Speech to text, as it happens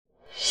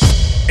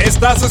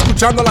Estás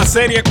escuchando la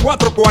serie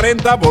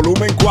 440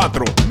 volumen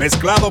 4,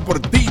 mezclado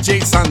por DJ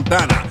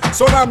Santana,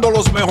 sonando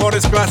los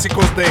mejores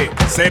clásicos de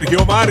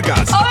Sergio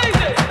Vargas,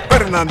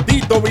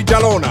 Fernandito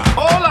Villalona,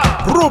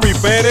 Ruby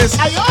Pérez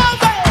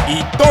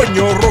y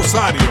Toño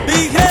Rosario.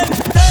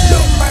 Lo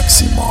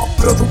Máximo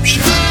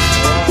Production.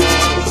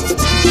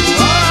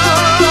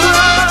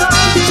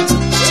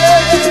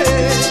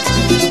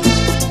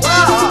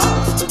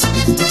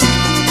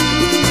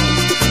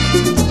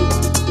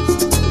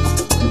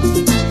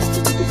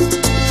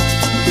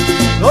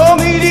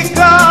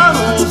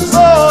 Dominicano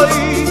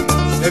soy,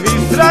 de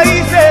mis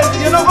raíces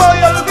yo no voy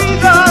a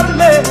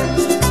olvidarme.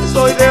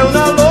 Soy de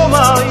una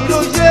loma y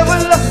lo llevo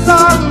en la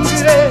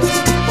sangre,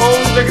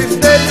 hombre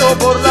cristeño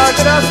por la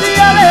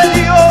gracia de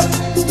Dios.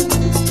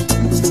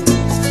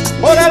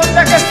 Por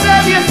alta que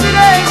esté mi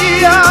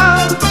estrella,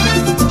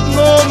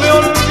 no me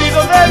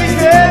olvido de mi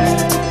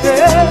gente.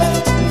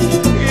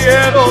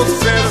 Quiero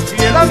ser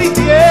fiel a mi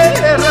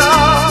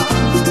tierra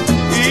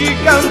y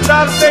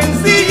cantar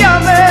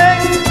sencillamente.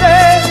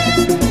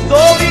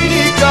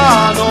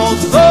 Dominicano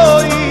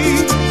soy,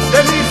 de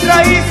mis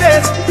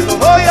raíces no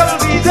voy a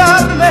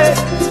olvidarme.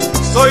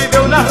 Soy de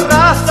una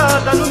raza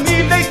tan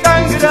humilde y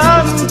tan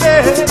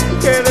grande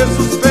que de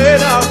sus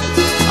penas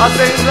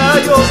hacen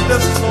rayos de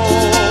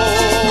sol.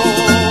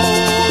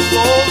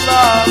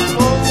 La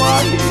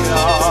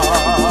humanidad.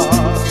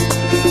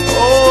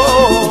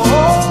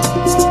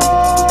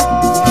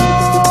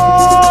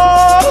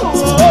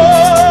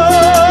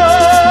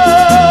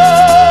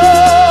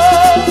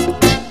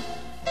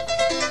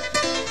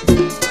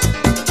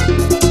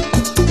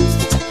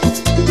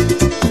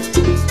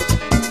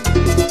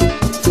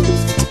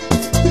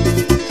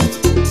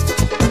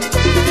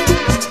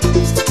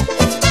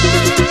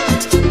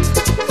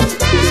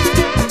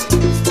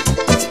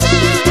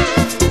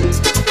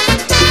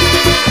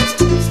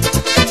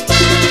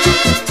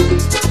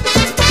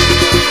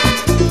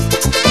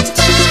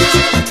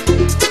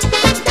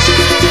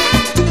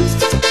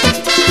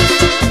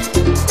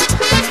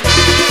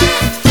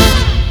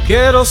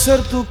 Quiero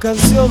ser tu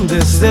canción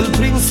desde el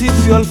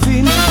principio al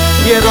fin.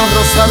 Quiero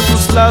rozar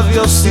tus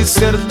labios y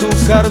ser tu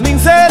carmín.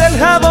 Ser el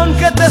jabón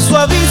que te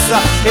suaviza,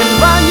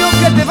 el baño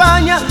que te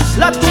baña,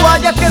 la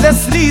toalla que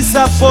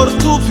desliza por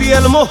tu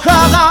piel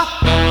mojada.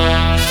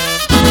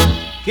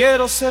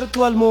 Quiero ser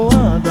tu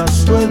almohada,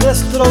 tu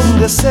edestrón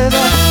de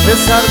seda,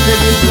 besarte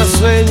mientras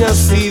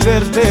sueñas y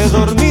verte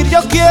dormir.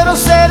 Yo quiero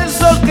ser el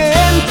sol que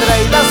entra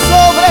y la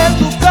sobre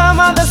tu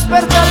cama,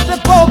 despertarte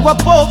poco a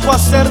poco,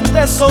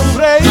 hacerte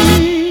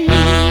sonreír.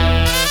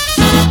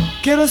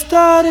 Quiero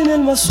estar en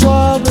el más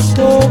suave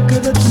toque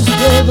de tus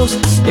dedos,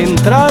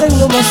 entrar en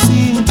lo más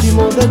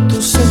íntimo de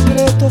tu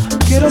secreto.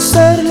 Quiero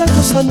ser la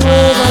cosa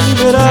nueva,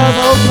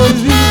 liberada o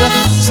prohibida,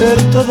 ser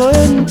todo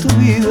en tu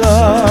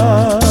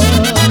vida.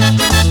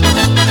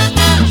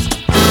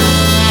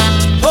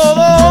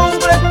 Todo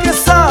hombre que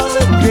sabe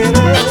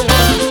querer,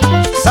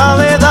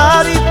 sabe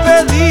dar y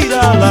pedir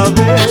a la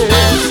vez.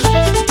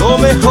 Lo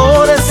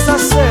mejor es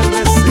hacer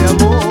de ese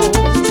amor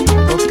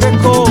lo que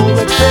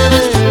come, que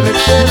debe,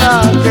 que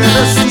da, que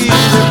recibe.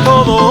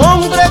 Todo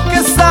hombre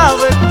que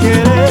sabe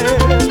querer,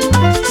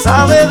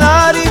 sabe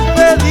dar y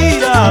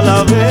pedir a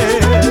la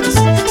vez.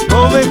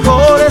 Lo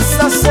mejor es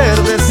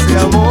hacer de ese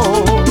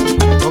amor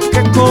lo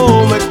que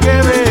come,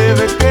 que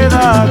bebe, que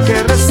da,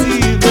 que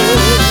recibe.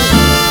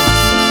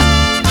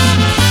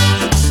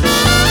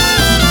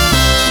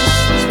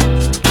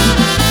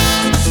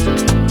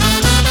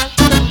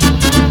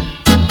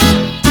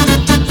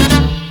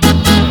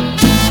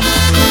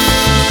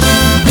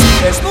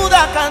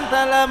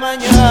 Canta la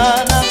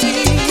mañana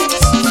gris,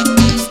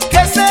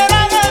 ¿qué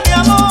será de mi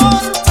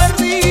amor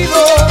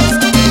perdido?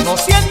 No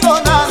siento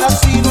nada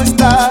si no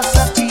estás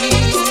aquí.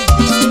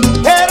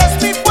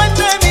 Eres mi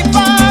fuente, mi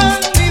pan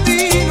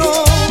divino.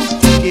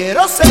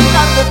 Quiero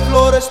secar de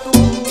flores tu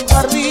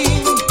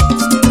jardín,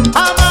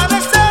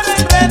 amanecer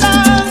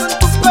enredado en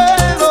tu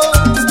pelo.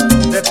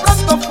 De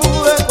pronto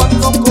pude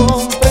cuando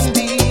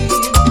comprendí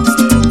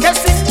que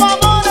sin tu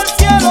amor el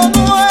cielo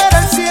no era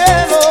el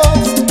cielo.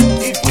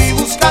 Y fui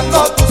buscando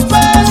tus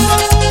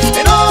besos,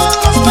 en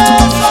otros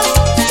besos,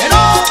 en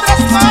otras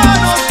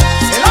manos,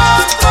 en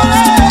otro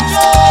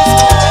lecho.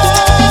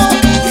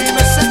 Y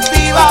me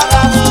sentí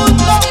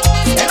vagabundo,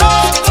 en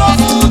otro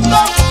mundo,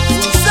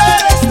 un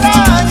ser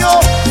extraño,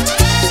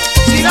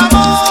 sin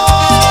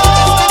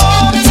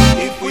amor.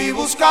 Y fui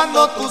buscando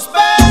tus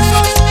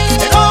besos,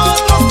 en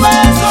otros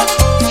besos,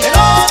 en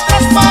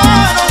otras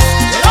manos,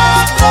 en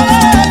otro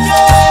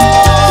lecho.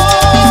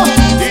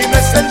 Y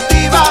me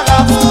sentí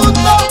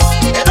vagabundo,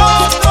 en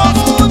otro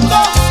mundo,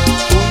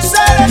 un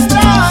ser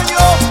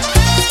extraño,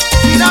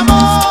 sin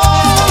amor.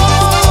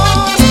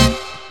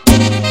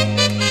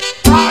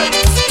 Ay.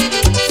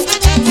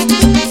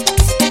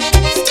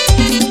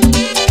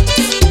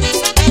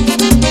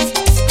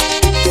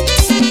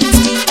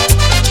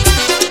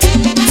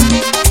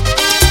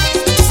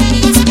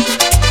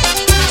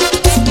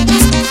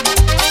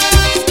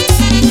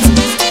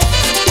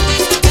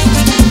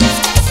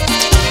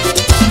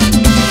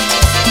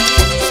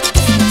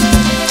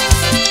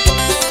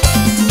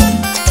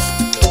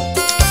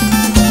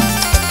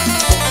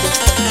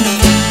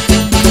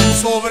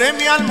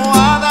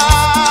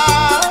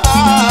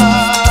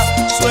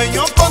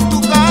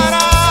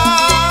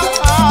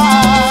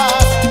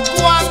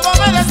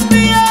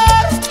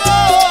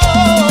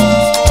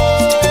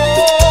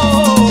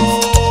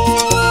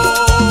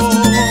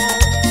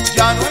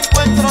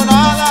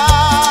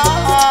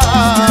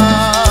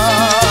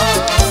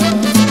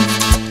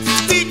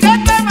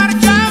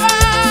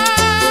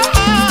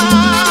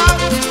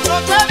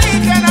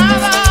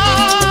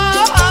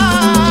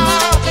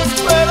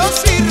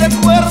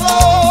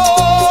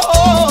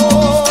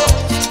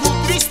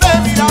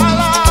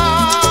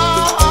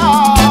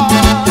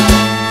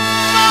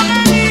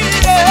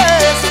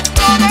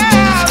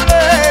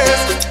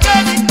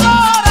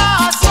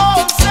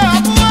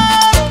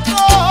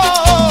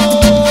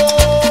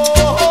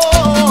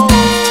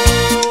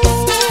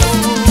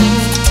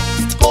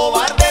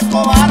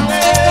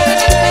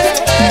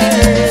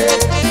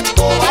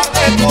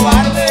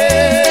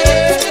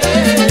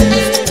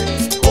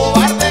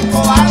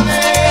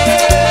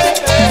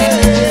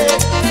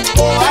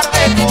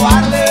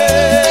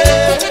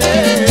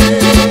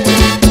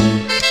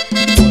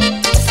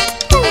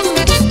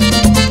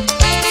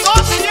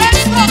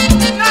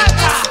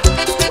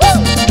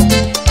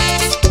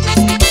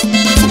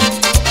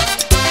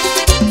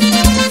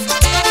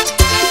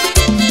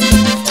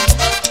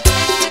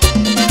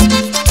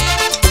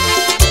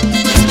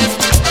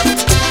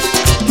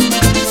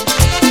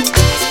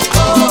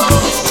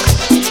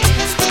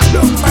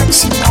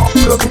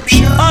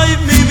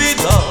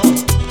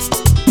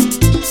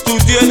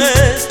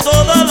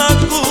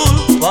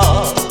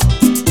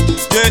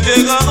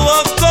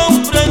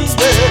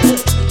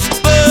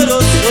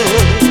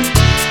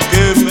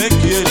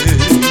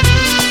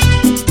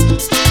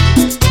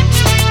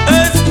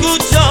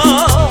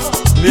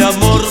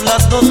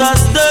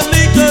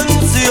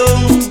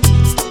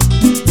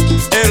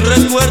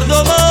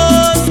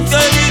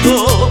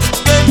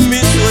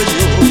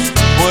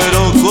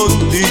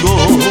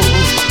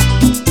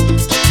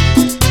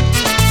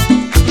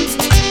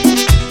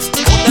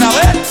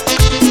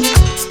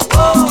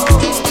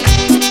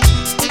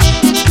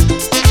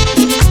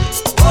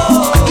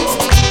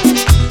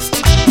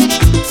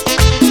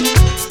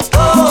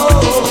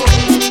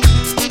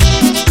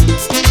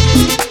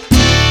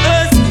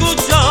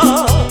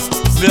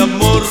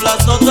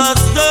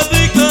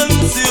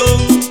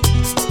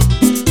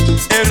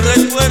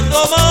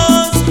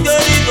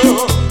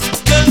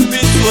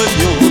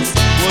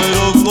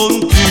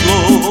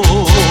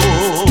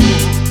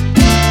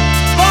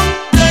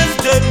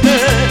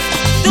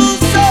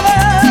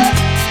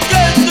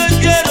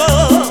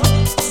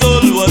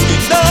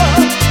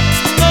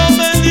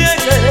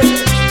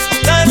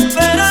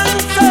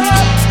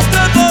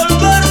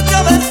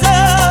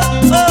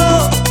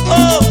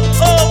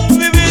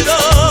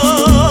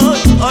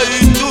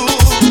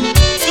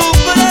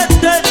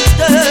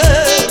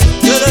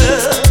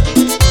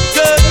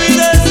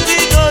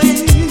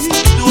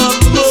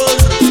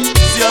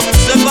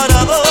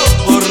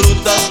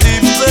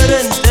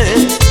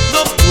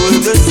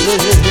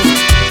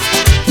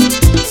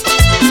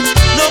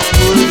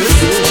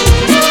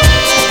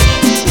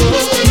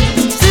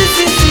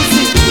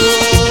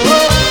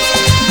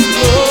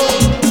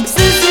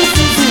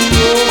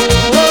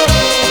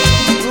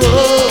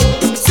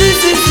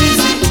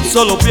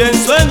 solo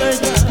pienso en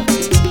ella.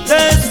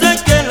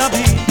 Desde que la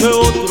vi que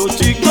otro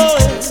chico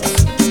es.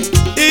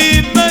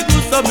 Y me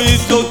gusta a mí,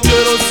 yo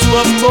quiero su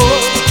amor.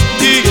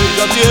 Y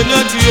ella tiene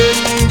a quien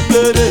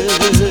querer.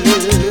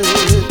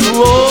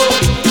 Oh,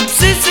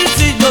 sí, sí,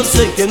 sí, yo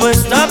sé que no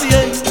está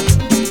bien,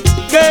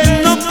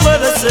 que no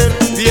puede ser.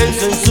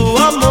 Pienso en su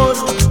amor,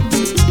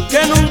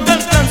 que nunca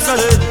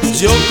alcanzaré.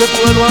 ¿Yo qué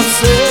puedo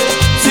hacer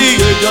si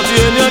ella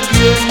tiene a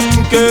quien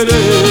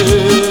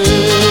querer?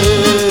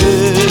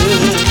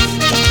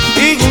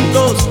 Y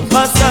juntos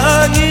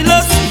pasan y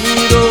los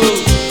miro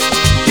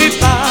y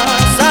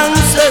pasan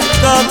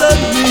cerca de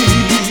mí.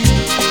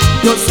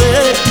 Yo sé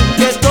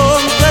que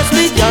tonto es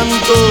mi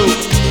llanto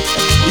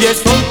y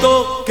es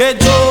tonto que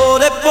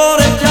llore por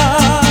ella.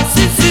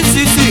 Sí, sí,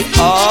 sí, sí,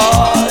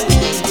 ay.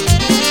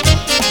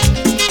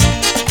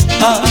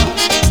 Ah,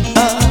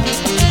 ah,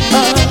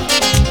 ah,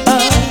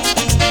 ah.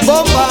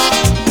 Bomba,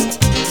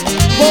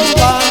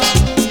 bomba.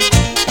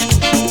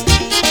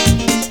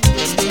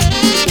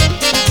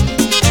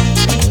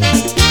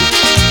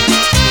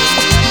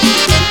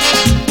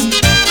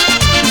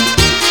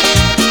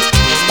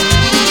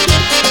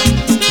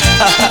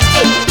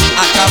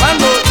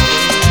 Acabando.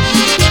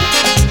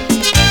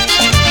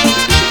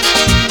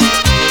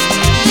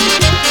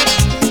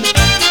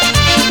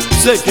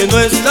 Sé que no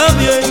está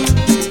bien,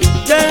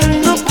 que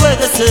no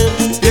puede ser.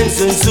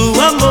 Pienso en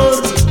su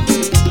amor,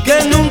 que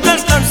nunca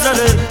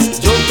alcanzaré.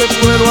 ¿Yo qué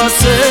puedo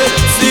hacer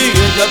si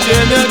ella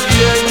tiene a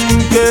quien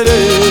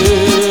querer?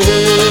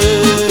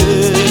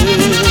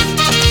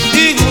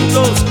 Y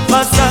juntos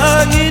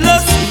pasan y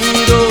los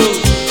miro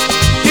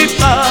y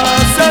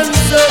pasan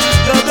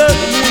cerca de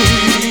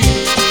mí.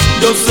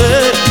 Yo sé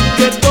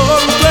que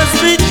tonto es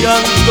mi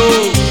llanto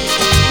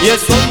y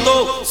es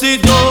tonto si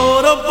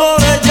lloro por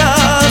ella.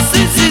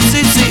 Sí, sí,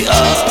 sí, sí,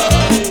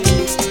 ay.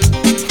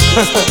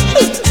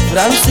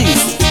 Francis,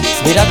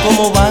 mira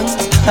cómo van,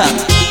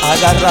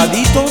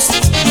 agarraditos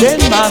de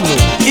mano.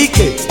 Y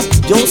que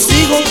yo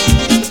sigo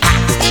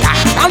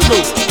cantando.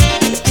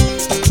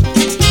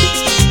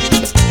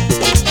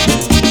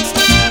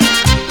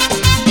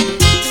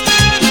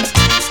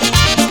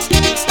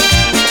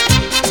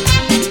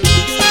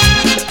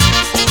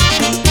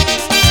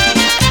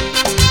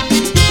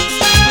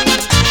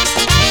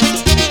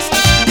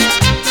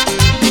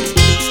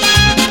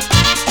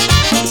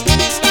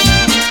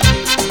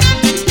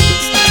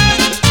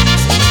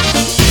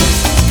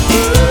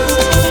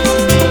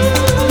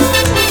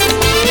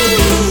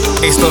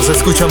 Estás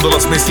escuchando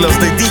las mezclas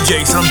de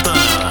DJ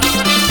Santana.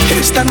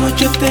 Esta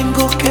noche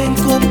tengo que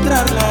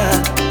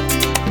encontrarla,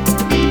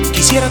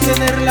 quisiera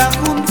tenerla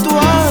junto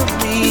a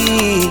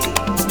mí.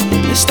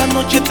 Esta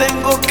noche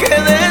tengo que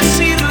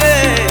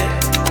decirle,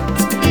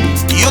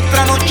 y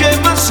otra noche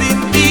más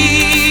sin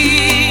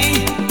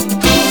ti.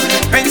 Corre,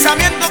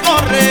 pensamiento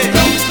corre,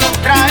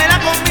 tráela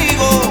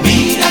conmigo.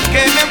 Mira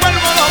que me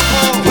vuelvo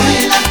loco.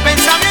 Vuela,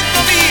 pensamiento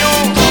mío.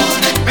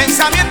 Corre,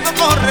 pensamiento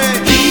corre.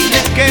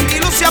 Dile que mi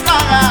luz se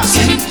apaga.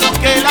 Siento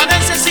que la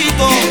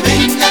necesito. Que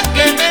venga,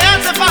 que me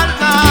hace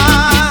falta.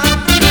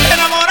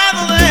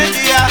 Enamorado de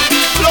ella,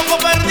 loco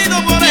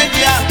perdido por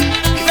ella,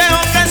 y veo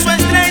que su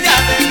estrella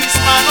de mis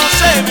manos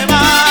se me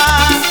va.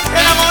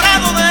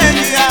 Enamorado de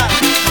ella,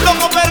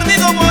 loco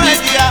perdido por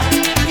ella,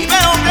 y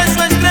veo que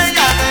su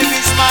estrella de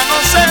mis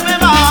manos se me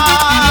va.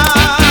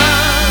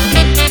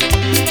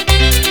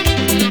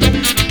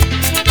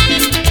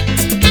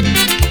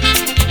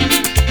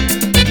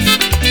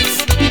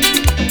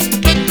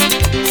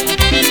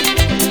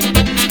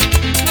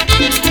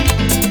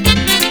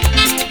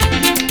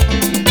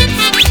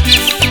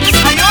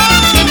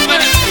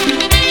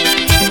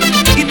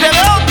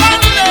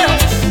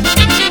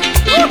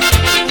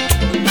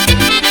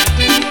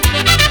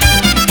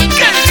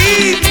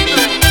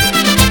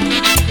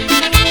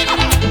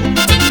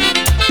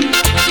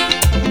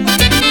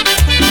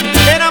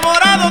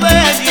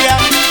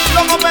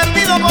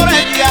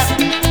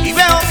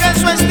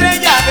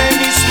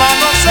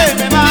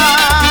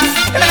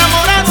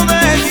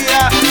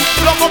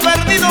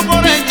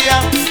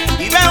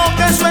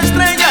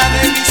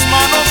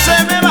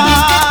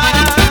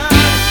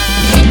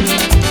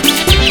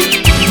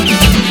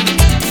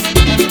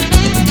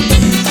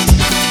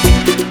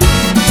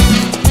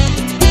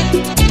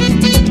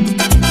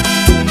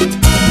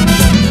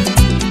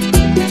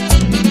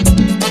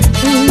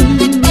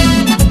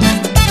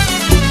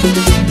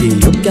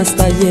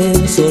 Hasta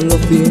ayer solo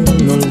fui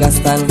un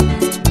holgazán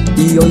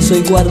y hoy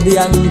soy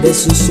guardián de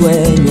sus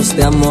sueños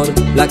de amor.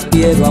 La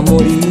quiero a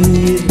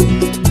morir.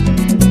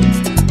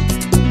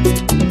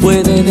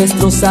 Puede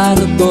destrozar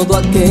todo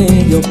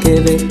aquello que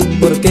ve,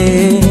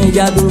 porque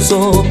ella de un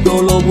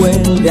soplo lo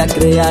vuelve a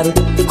crear.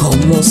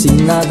 Como si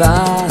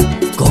nada,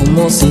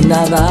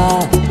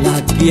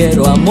 la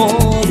quiero a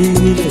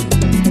morir.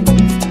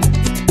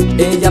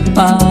 Ella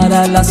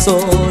para las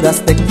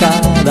horas de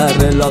cada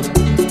reloj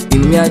y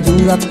me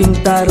ayuda a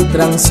pintar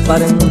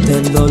transparente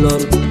el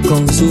dolor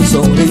con su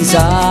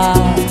sonrisa.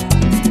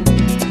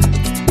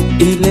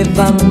 y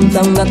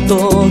levanta una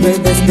torre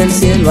desde el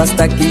cielo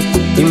hasta aquí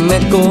y me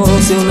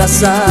cose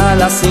unas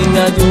alas y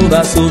me ayuda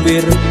a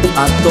subir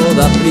a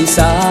toda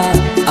prisa,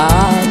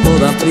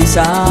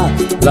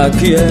 la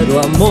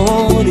quiero a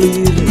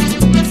morir.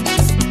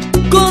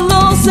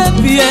 Conoce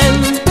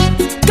bien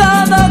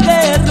cada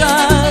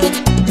guerra,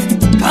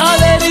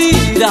 cada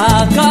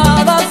herida,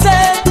 cada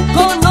sed,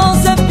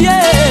 conoce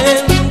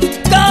bien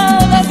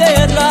cada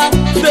guerra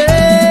de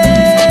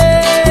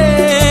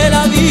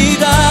la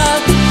vida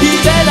y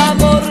del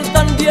amor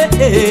también.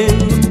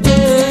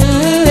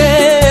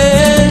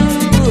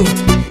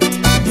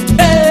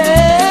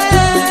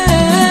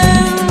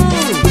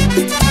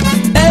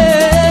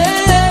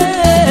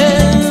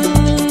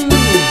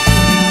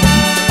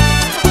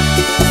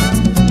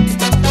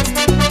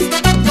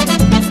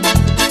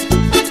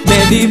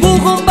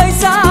 Dibujo un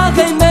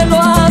paisaje y me lo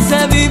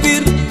hace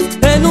vivir.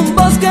 En un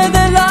bosque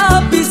de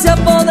lápiz se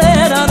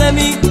apodera de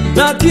mí.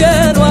 La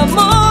quiero a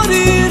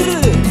morir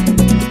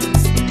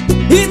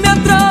y me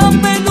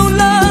atrapa en un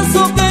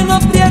lazo que no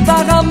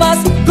aprieta jamás,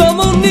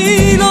 como un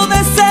hilo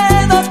de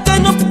seda que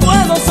no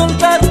puedo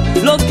soltar.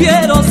 Lo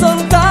quiero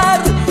soltar,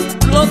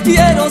 lo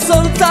quiero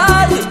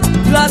soltar.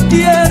 La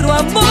quiero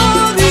a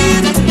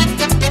morir.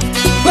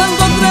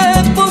 Cuando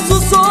trepo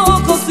sus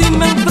ojos y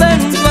me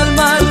enfrento al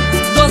mar,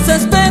 dos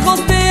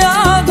espejos de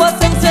agua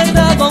se han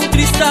encerrado a un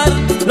cristal.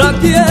 La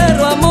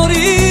quiero a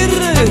morir.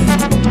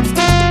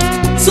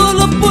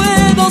 Solo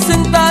puedo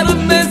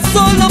sentarme,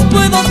 solo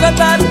puedo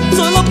tratar,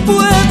 solo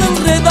puedo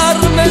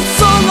enredarme,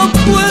 solo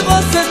puedo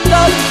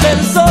aceptar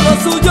ser solo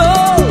suyo,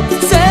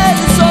 ser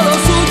solo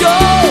suyo.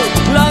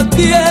 La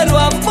quiero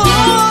a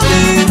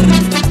morir.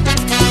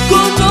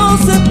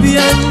 Conoce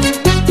bien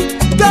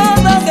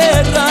cada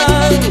guerra,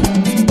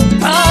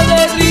 cada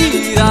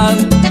herida,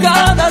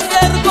 cada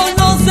ser,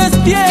 conoces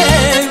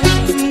bien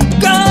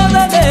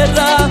cada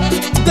guerra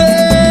de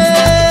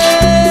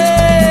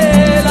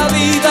la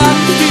vida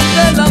y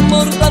del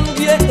amor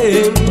también.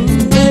 De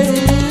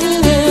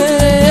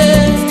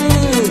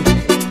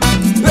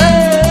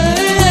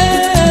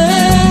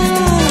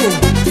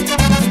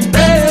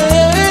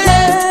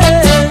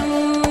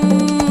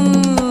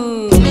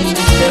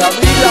la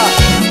vida,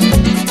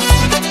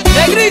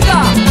 negrita,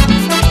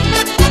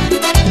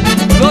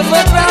 no es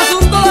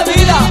asunto de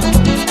vida,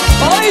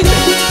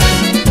 oíste.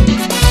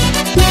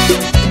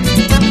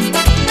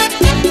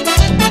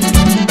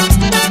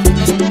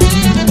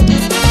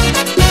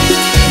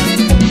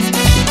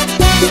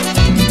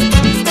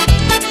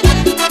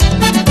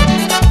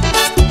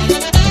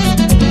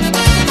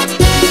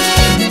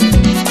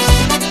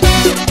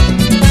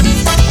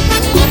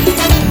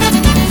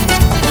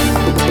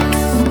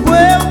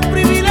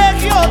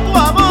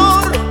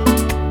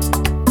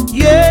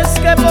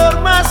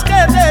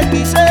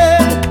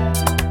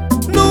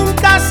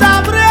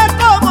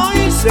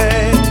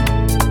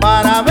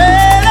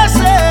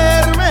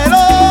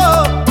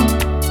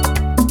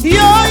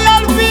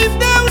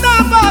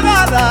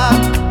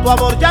 Tu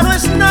amor ya no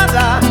es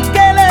nada,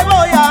 ¿qué le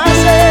voy a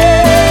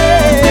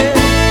hacer?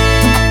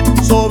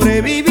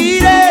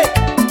 Sobreviviré,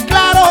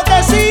 claro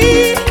que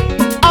sí,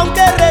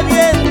 aunque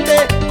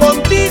reviente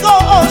contigo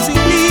o sin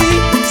ti.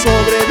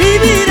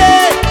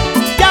 Sobreviviré,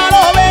 ya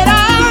lo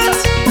verás,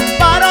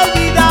 para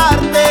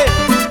olvidarte,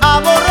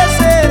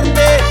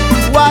 aborrecerte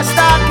o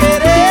hasta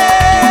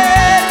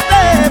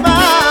quererte más.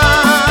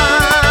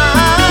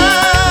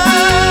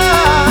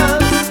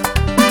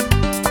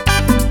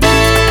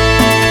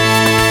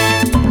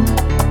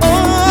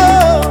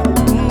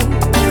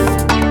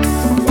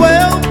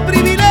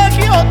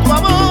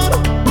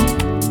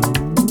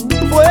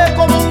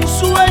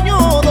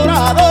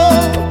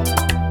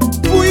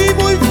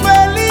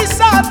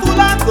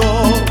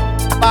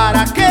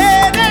 ¿Para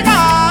qué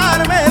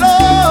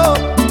negármelo?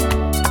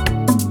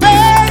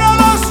 Pero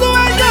los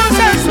sueños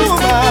se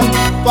suman,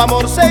 tu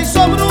amor se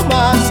hizo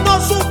brumas, no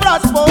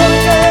sufras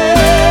porque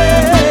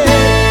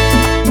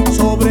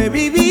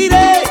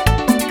sobreviviré,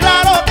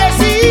 claro que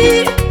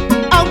sí,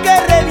 aunque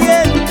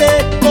reviente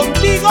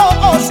contigo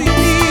o sin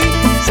ti.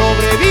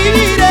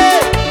 Sobreviviré,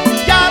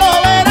 ya lo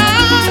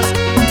verás,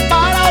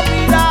 para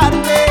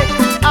olvidarte,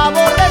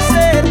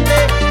 aborrecerte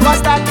o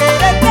hasta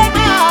quererte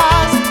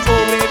más.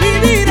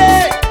 Sobreviviré,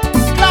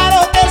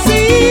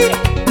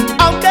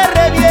 aunque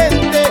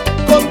reviente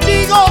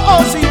contigo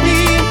o sin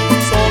ti.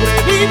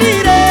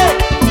 Sobreviviré,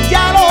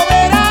 ya lo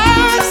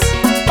verás,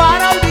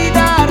 para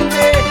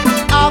olvidarte,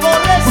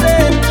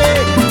 aborrecerte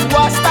o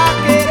hasta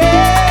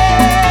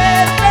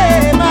quererte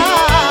más.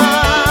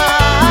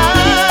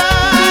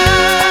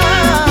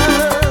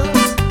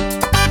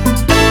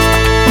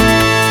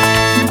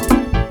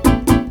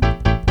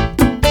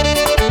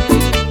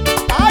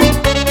 ¡Ay!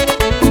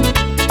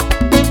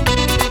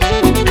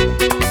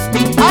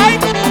 ¡Ay!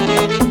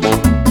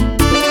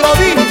 Lo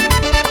dije.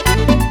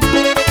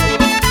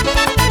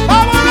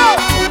 ¡Vámonos!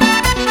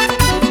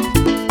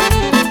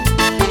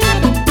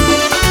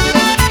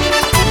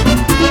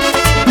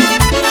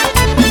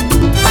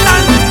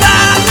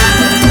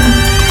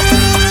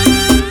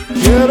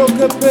 Quiero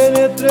que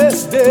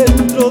penetres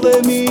dentro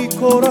de mi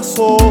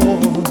corazón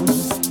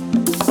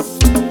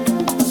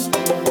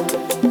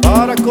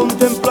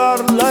contemplar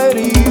la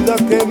herida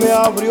que me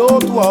abrió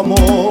tu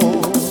amor.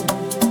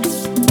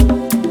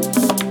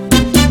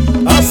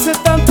 Hace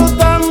tanto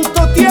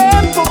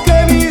tiempo que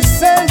mis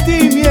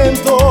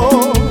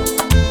sentimientos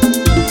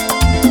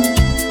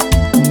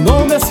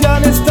no me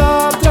hacían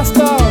esta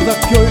trastada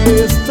que hoy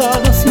le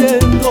están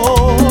haciendo.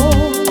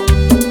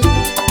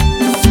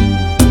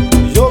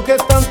 Yo que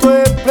tanto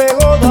he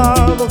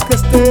pregonado que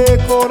este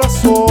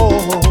corazón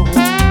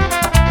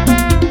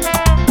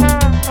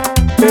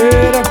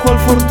era cual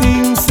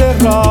fortín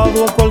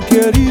cerrado a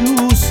cualquier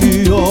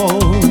ilusión.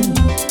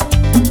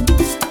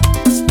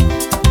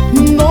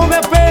 No me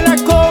apena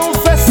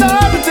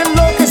confesarte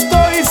lo que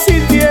estoy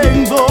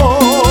sintiendo,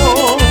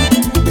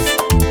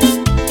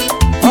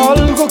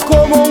 algo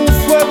como un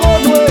fuego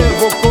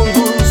nuevo con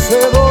dulce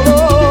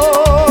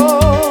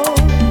dolor.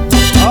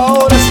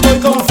 Ahora estoy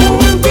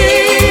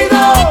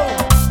confundido,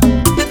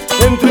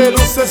 entre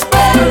luces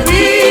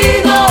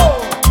perdido.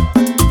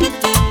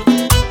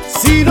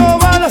 Si no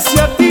van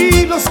hacia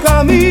ti los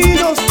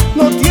caminos,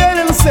 no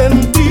tienen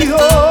sentido.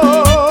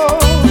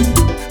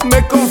 Me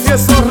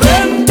confieso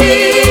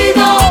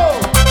rendido,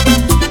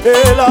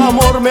 el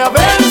amor me ha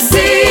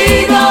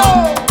vencido.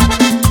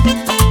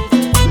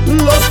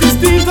 Los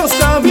distintos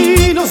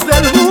caminos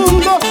del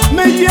mundo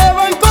me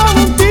llevan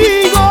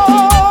contigo.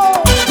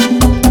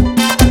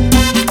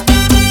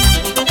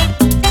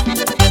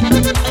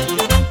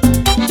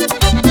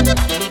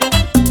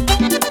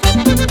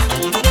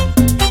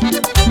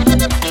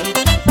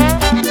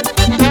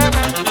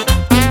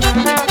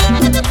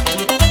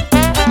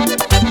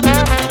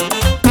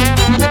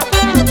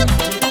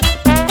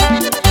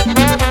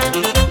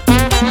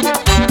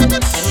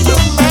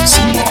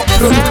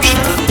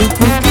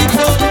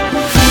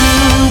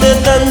 De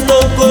tanto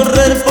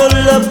correr por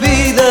la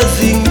vida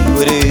sin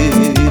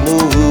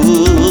frenos,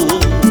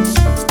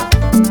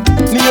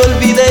 me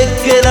olvidé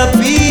que la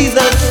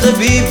vida se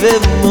vive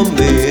en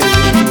momentos.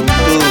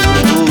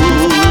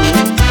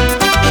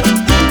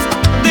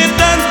 De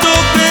tanto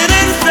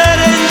querer ser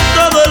en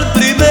todo el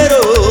primero,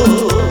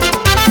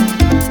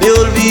 me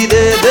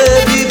olvidé de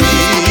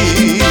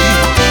vivir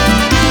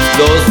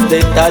los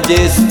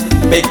detalles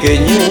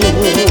pequeños.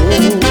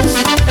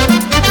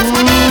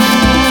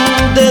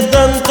 De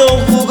tanto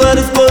jugar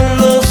con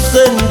los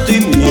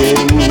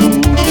sentimientos,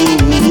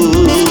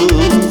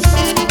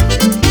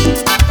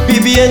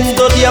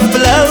 viviendo de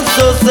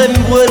aplausos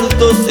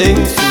envueltos en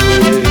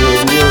sueños.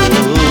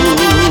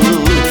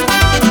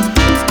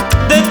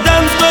 De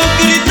tanto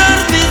gritar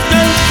mis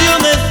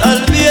canciones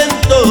al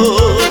viento,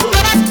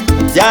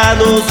 ya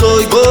no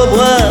soy como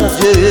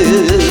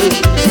ayer,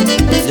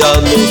 ya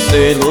no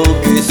sé lo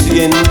que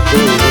siento.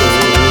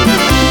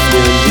 Me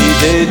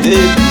olvidé de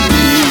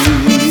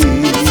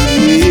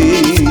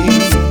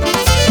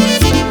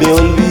me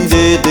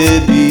olvidé de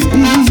vivir.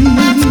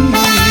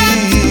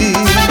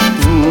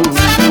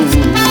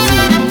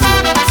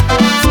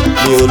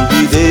 Me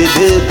olvidé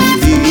de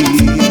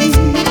vivir.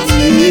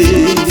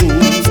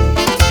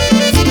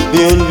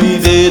 Me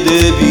olvidé de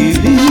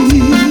vivir.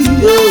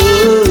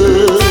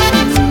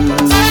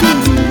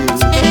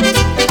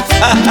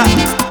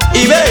 Y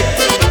ve,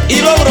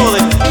 y lo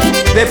brother,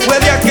 después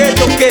de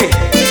aquello que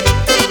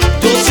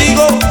yo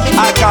sigo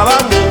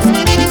acabando.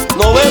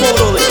 Nos vemos,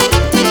 brother.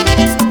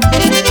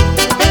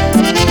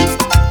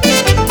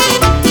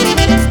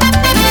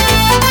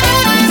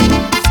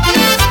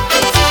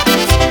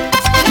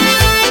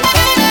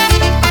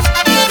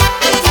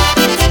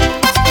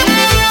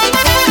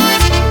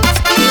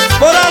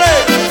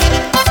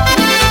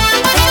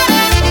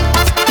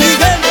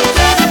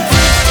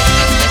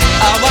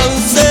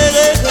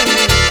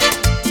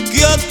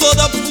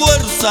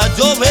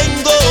 Yo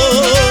vengo,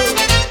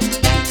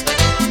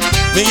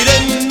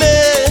 mírenme,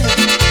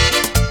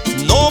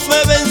 no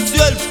me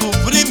venció el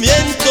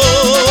sufrimiento.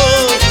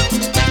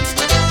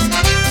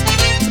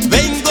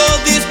 Vengo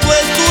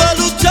dispuesto a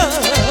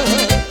luchar,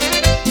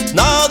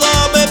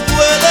 nada me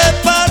puede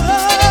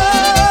parar.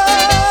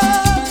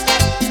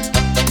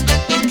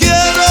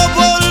 Quiero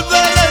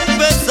volver a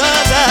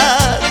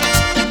empezar,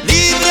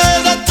 libre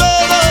de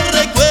todo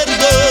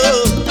recuerdo.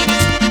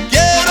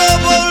 Quiero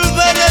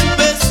volver a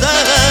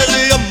empezar,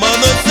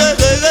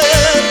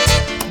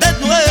 de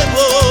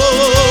nuevo.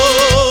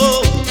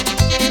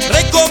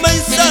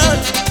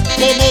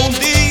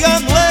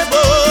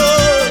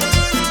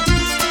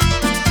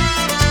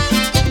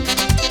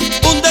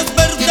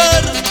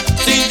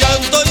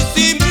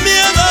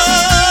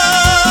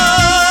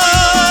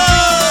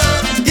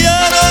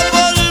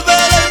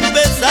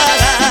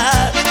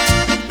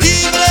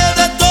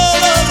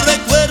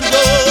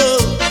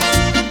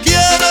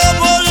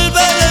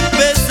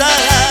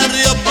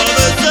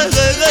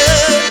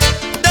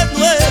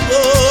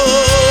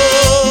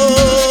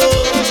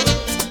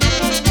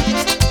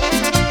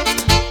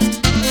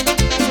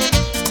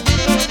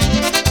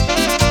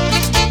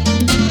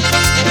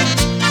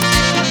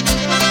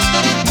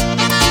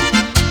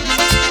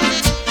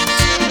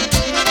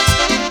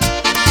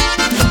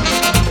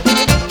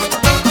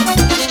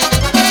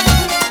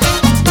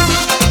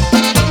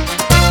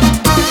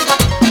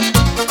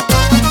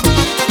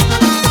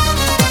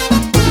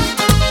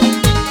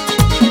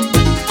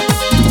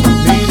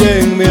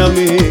 Venme a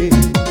mí.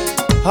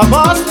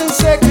 Jamás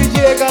pensé que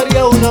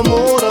llegaría un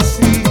amor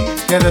así,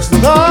 que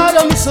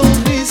desnudara mi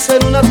sonrisa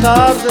en un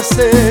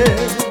atardecer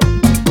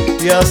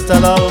y hasta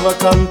el alba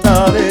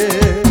cantaré.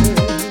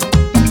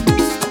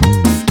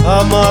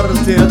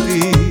 Amarte a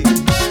ti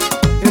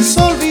es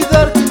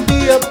olvidar que un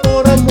día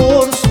por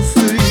amor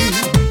sufrí,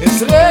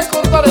 es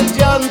recordar el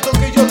llanto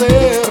que yo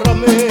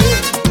derramé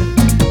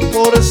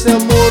por ese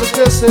amor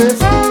que se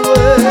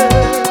fue.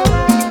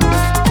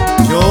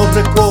 Yo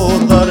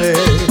recordaré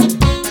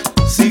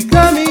si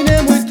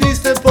caminé muy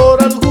triste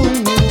por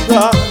algún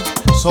lugar,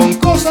 son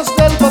cosas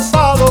del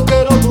pasado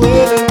que no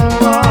duelen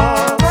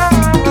más,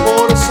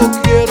 por eso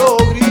quiero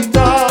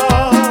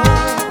gritar.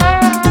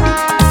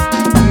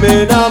 Me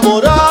he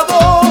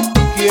enamorado,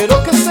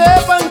 quiero que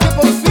sepan que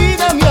por fin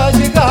me ha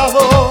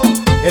llegado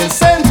el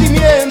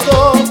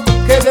sentimiento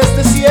que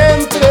desde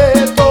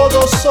siempre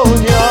todos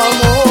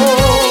soñamos.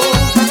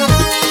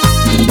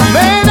 Me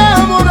he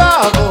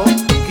enamorado,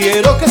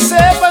 quiero que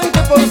sepan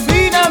que por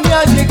fin me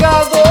ha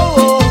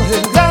llegado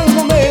el gran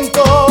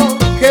momento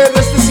que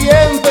desde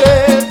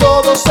siempre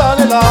todos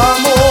anhelamos.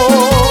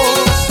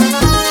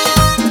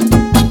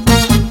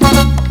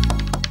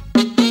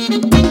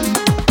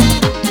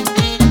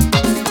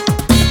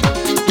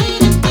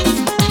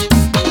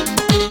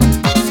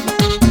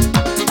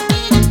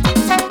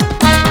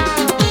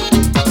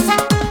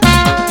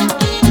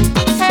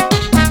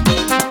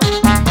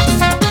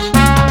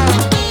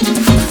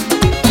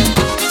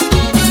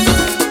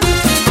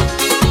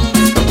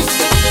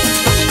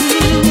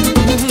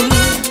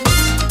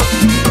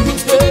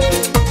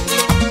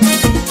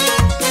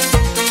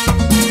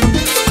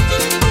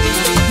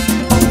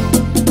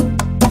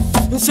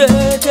 Sé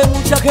que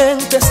mucha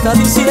gente está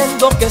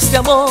diciendo que este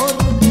amor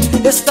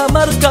está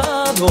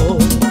marcado,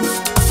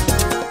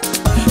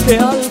 que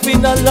al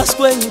final las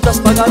cuentas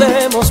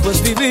pagaremos,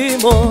 pues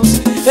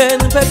vivimos en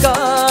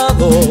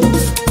pecado.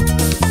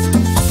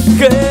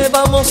 ¿Qué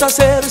vamos a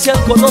hacer si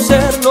al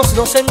conocernos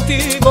nos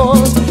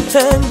sentimos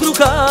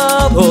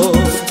embrujados?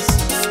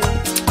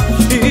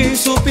 Y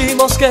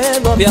supimos que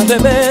no había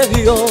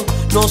remedio,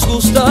 nos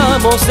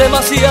gustamos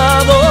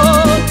demasiado.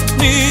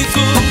 Ni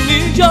tú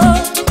ni yo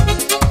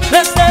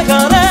les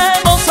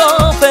dejaremos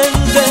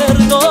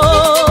ofendernos,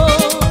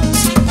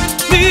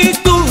 ni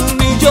tú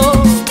ni yo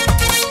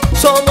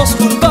somos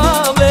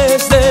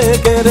culpables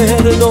de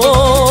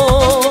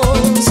querernos.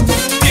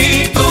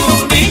 Ni tú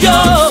ni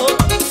yo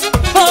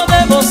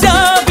podemos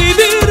ya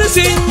vivir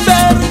sin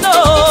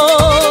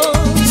vernos,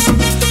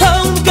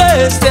 aunque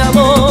este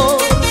amor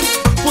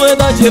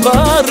pueda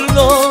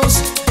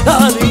llevarnos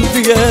al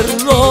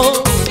infierno.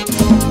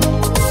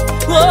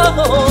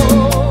 Oh.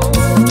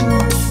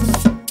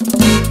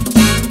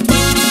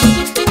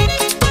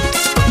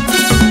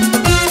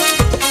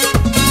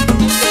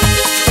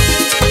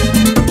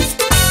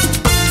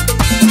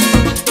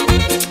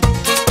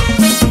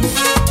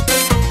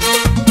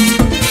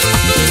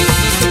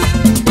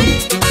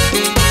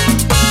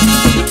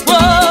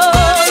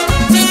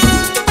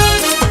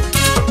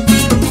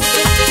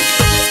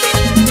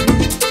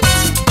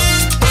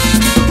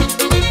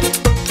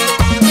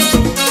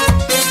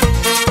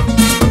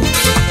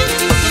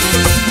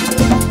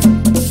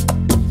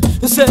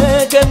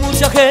 Sé que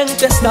mucha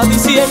gente está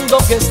diciendo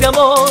que este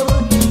amor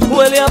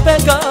huele a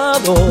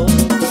pecado,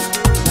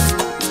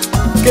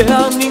 que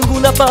a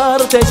ninguna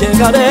parte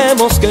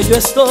llegaremos, que yo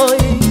estoy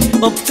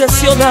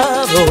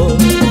obsesionado.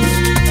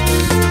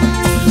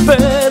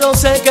 Pero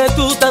sé que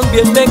tú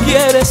también me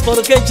quieres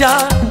porque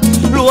ya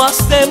lo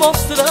has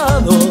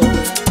demostrado,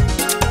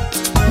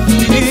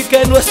 y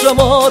que nuestro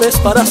amor es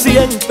para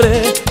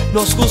siempre,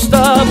 nos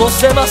gustamos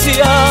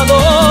demasiado.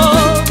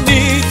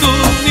 Ni tú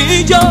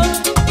ni yo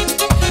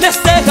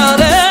les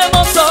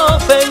dejaremos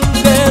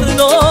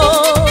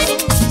ofendernos,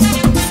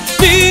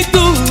 ni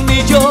tú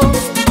ni yo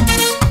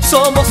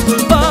somos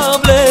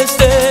culpables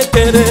de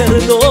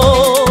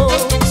querernos.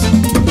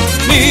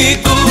 Ni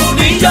tú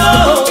ni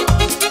yo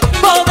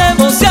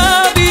podemos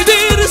ya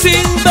vivir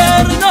sin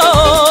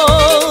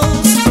vernos,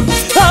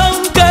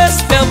 aunque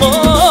este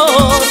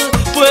amor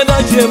pueda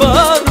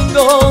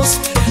llevarnos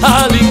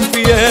al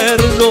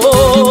infierno.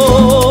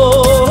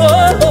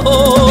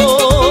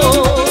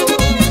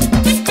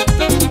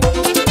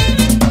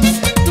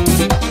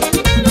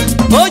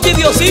 Oye,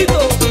 Diosito,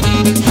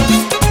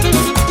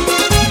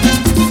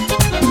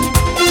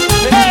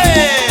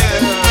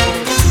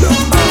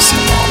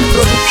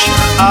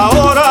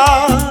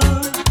 ahora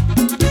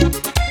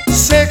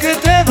sé que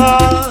te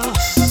vas,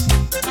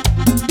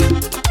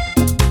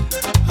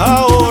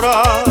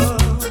 ahora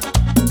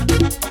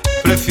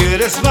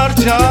prefieres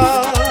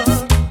marchar,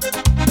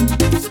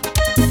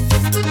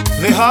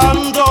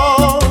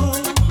 dejando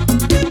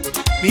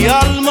mi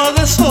alma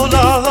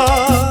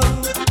desolada,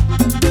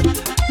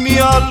 mi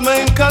alma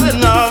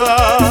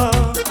encadenada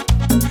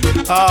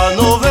a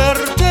no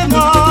verte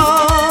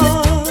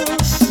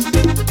más.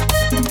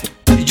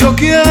 Yo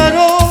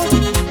quiero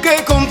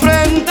que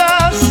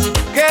comprendas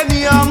que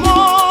mi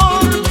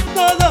amor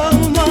nada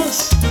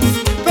más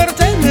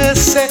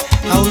pertenece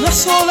a una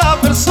sola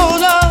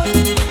persona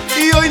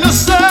y hoy no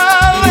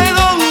sabe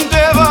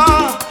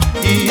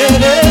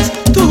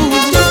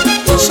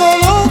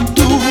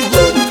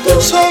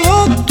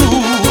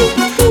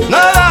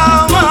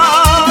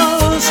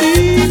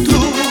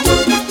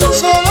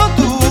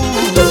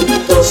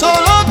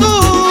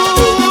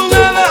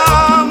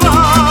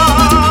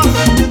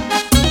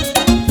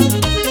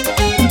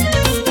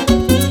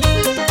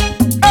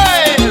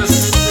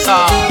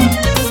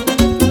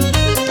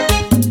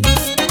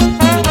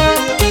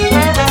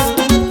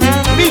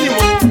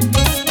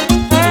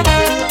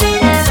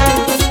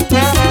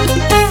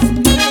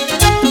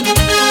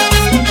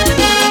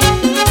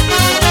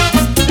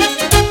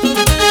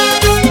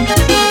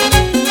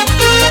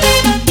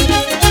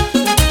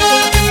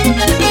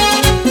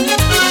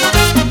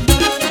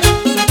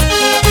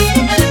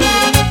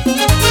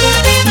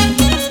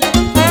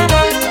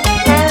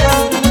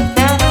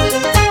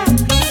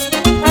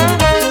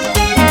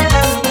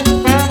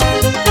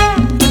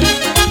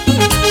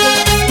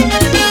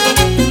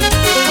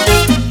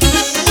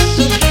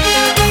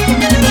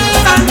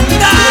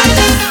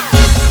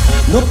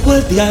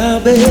puede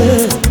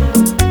haber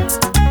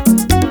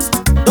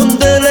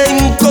donde le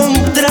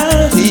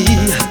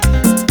encontraría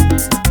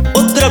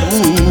otra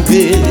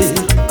mujer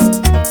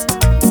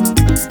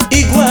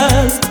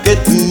igual que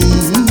tú.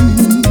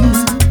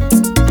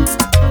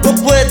 No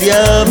puede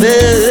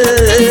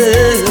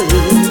haber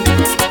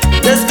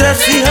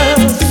desgracia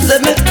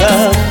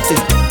semejante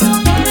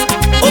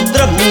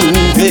otra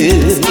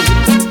mujer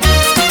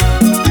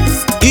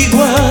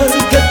igual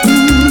que tú.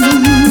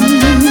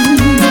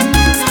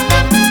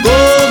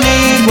 Con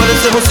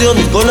iguales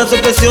emociones, con las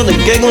expresiones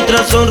que en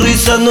otra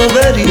sonrisa no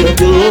vería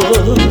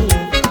yo.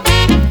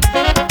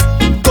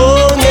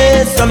 Con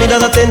esa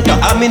mirada atenta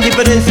a mi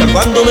indiferencia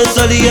cuando me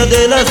salía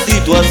de la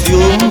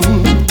situación.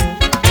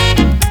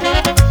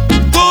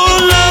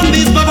 Con la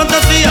misma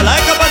fantasía, la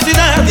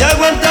capacidad de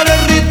aguantar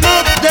el ritmo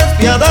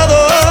despiadado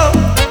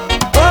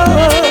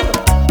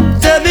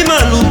de mi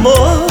mal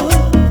humor.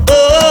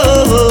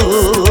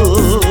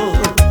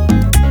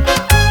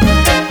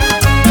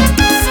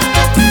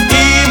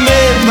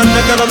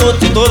 Cada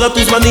noche todas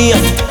tus manías,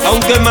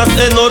 aunque más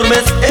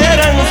enormes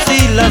eran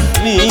sí las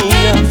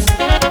mías.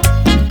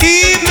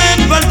 Y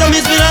me faltan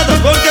mis miradas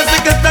porque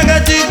sé que están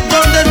allí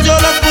donde yo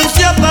las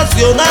puse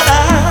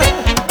apasionadas,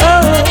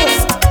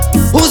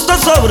 justo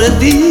sobre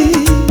ti.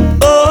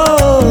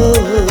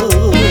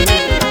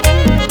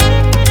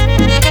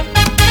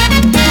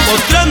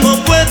 Otra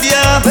no puede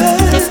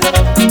haber,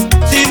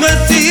 si no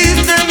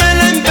existe me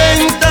la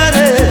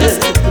inventaré.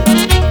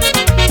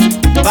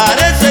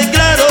 Parece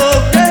claro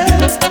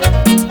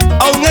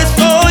aún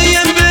estoy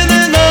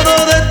envenenado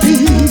de ti,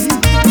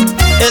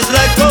 es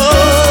la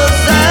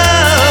cosa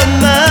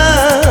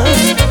más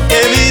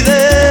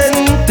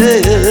evidente.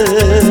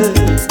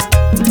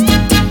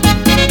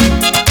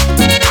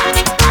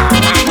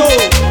 No,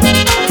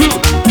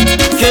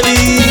 qué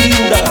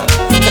linda,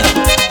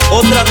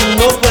 otra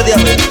no puede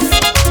haber,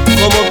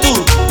 como tú,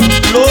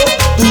 lo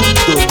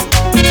dudo.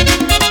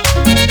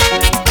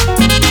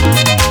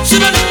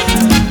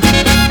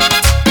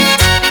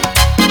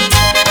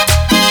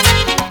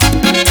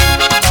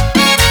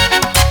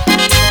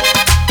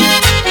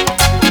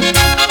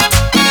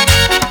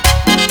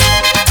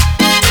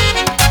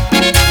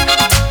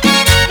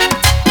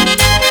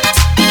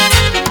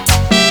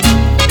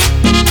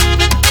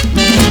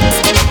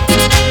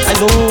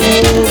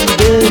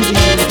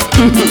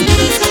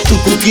 Tu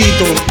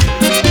cuquito,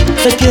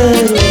 te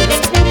quiero.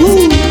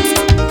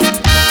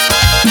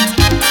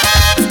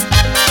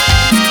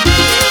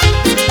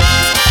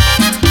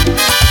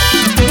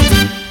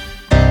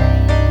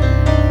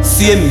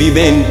 Si en mi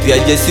mente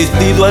haya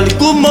existido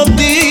algún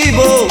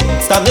motivo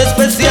tan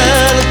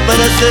especial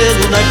para hacer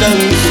una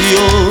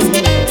canción,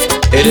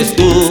 eres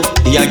tú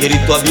y a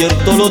grito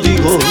abierto lo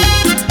digo.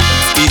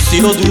 Y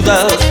si lo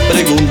dudas,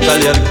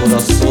 pregúntale al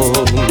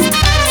corazón.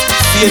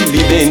 Si en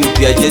mi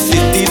mente haya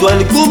existido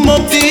algún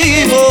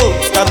motivo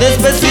tan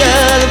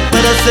especial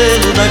para hacer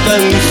una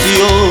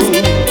canción,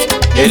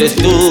 eres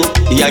tú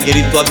y a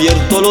grito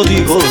abierto lo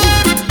digo.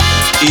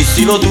 Y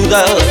si lo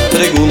dudas,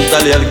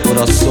 pregúntale al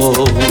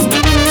corazón.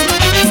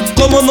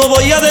 ¿Cómo no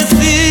voy a decir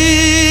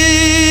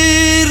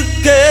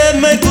que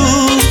me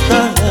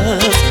gustas?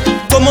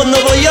 ¿Cómo no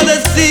voy a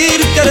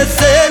decir que eres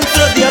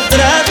centro de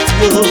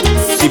atracción?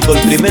 Si por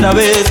primera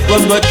vez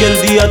cuando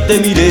aquel día te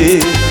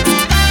miré,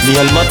 mi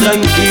alma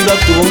tranquila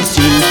tuvo un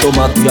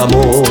síntoma de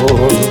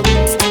amor.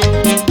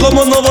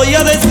 ¿Cómo no voy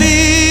a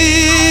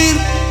decir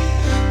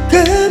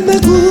que me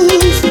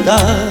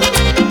gusta?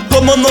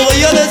 ¿Cómo no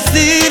voy a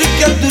decir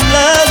que a tu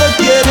lado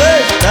quiero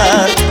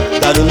estar?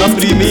 Dar una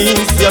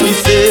primicia a mi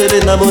ser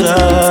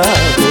enamorado.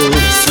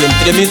 Si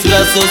entre mis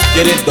brazos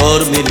quieres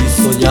dormir y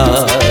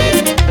soñar,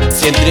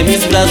 si entre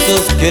mis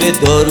brazos quieres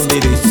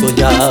dormir y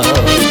soñar,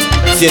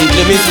 si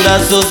entre mis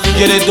brazos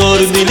quieres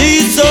dormir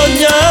y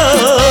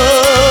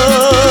soñar.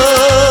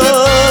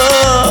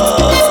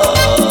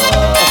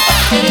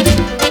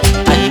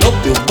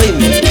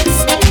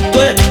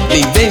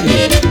 Mi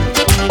baby,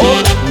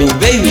 hola mi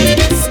baby,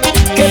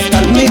 ¿qué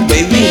tal mi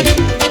baby?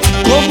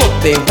 ¿Cómo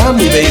te va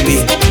mi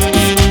baby?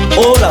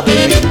 Hola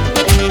baby.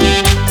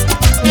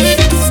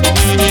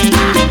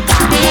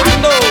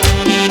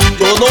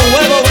 Yo no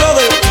juego,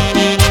 brother.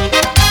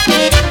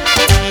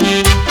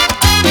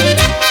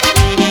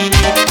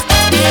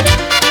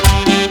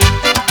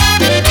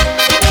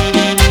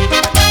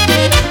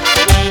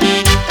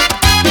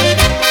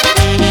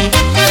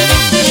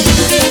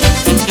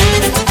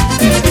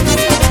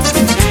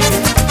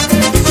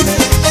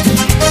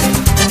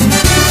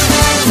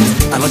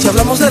 Anoche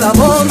hablamos del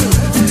amor,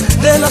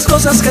 de las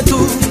cosas que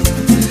tú,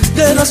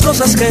 de las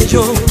cosas que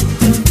yo,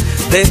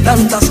 de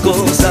tantas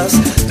cosas,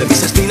 de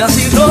mis espinas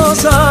y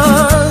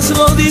rosas.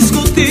 Lo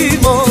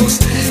discutimos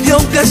y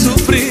aunque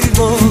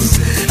sufrimos,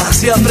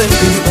 así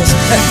aprendimos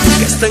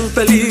que está en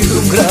peligro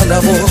un gran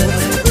amor.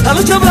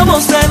 Anoche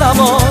hablamos del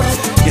amor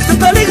y este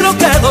peligro,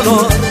 qué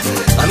dolor.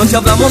 Anoche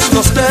hablamos,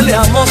 nos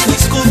peleamos,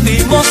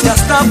 discutimos y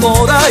hasta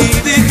por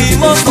ahí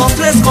dijimos dos,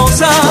 tres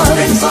cosas.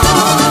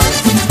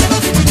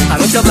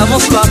 Anoche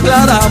hablamos, lo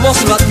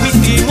aclaramos, lo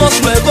admitimos,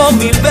 luego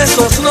 1000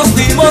 besos nos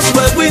dimos,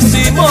 luego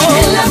hicimos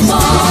el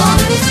amor.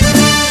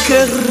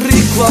 qué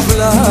rico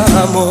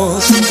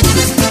hablamos.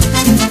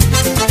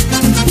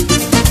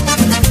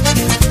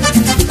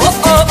 Oh,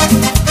 oh.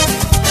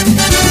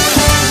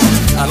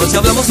 Anoche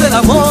hablamos del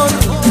amor,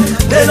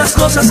 de las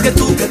cosas que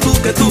tú,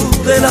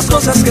 de las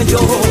cosas que yo,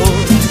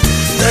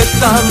 de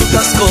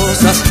tantas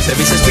cosas, de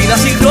mis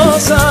espinas y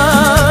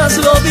rosas,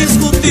 lo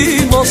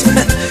discutimos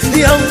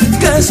y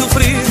aunque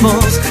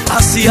sufrimos,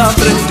 así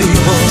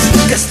aprendimos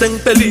que está en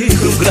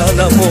peligro un gran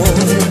amor.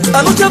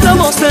 Anoche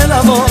hablamos del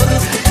amor,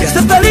 y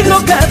este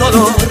peligro que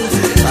dolor.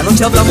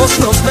 Anoche hablamos,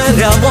 nos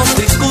peleamos,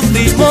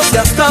 discutimos y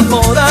hasta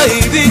por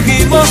ahí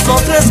dijimos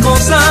otras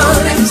cosas.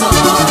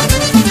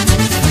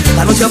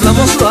 Anoche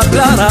hablamos, lo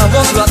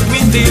aclaramos, lo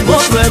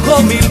admitimos,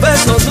 luego 1000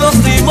 besos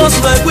los dimos,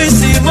 luego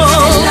hicimos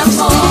el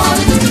amor.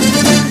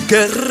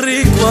 Qué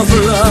rico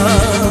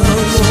hablamos.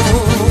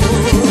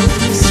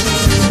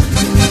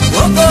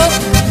 Oh, oh.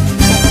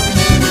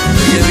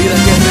 Oye, mira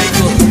qué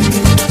rico.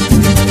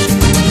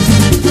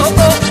 Oh,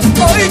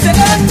 oh, oíste.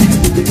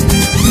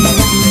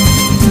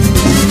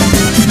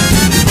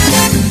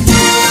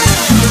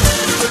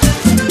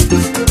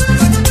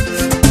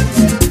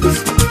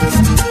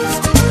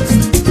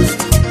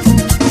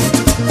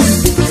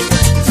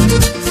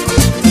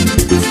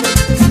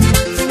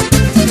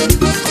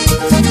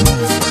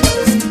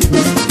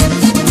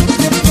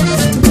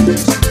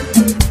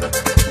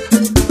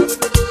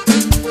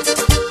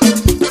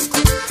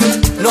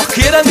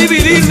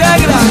 Dividir,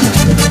 negra.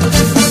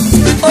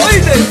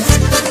 Oíste.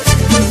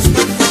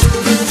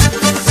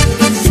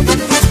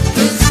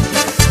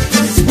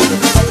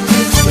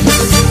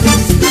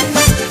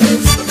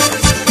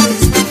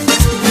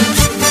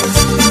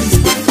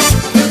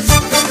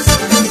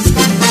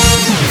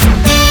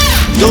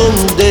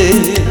 ¿Dónde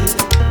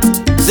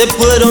se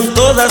fueron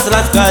todas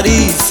las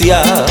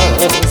caricias?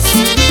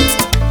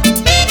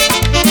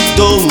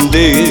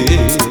 ¿Dónde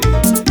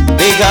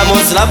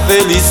dejamos la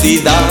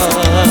felicidad?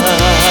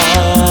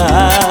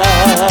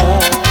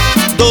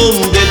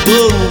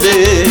 ¿Dónde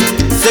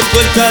se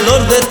fue el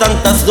calor de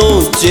tantas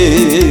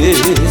noches?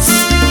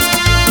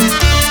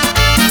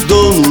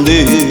 ¿Dónde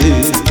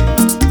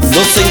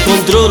no se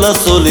encontró la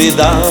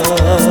soledad?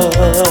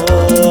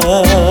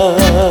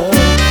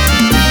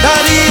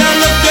 Daría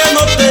lo que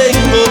no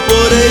tengo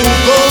por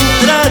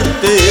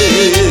encontrarte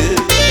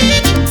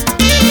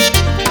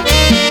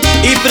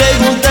y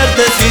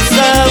preguntarte si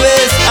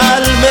sabes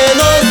al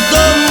menos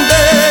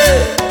dónde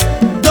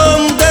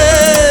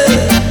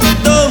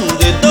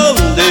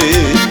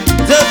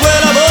se fue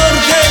el amor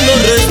que no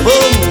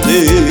responde.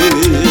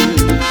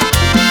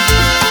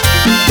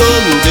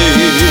 ¿Dónde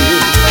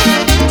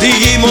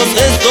dijimos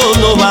esto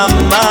no va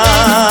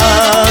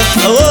más?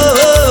 Oh, oh,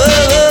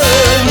 oh,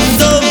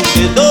 oh.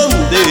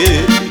 ¿Dónde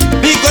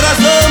mi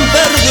corazón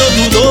perdió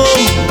tu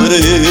nombre?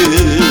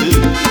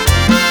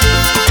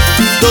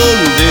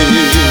 ¿Dónde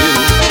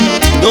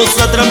nos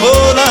atrapó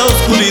la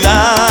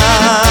oscuridad?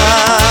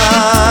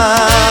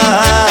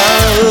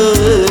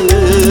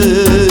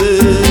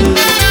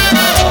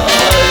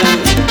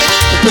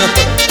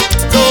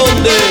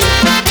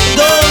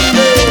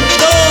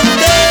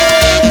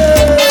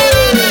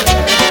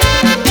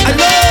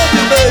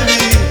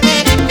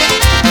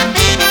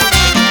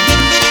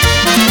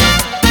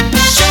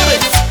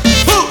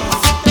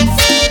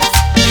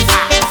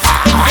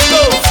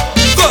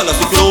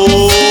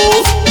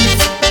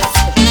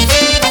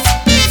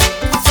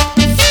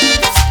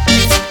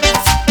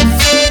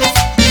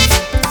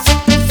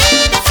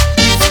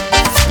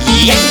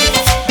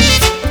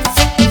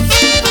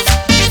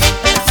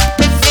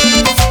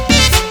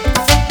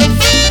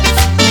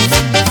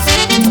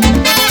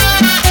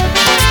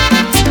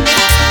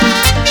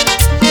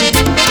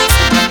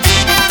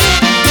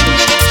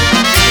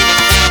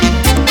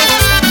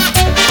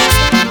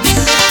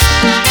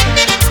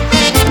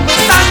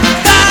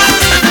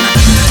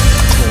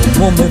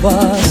 ¿Cómo me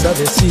vas a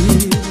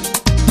decir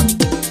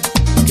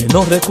que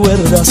no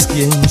recuerdas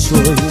quién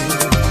soy?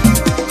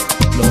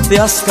 No te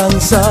has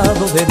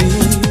cansado de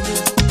herir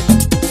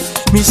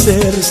mi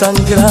ser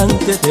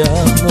sangrante de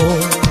amor.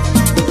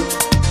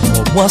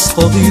 ¿Cómo has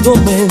podido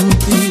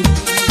mentir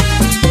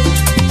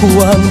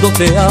cuando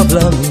te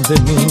hablan de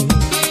mí?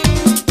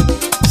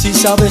 Si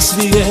sabes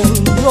bien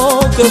lo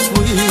que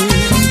fui,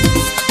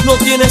 no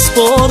tienes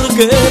por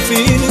qué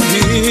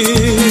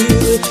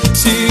fingir.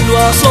 Si lo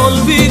has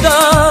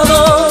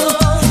olvidado,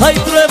 hay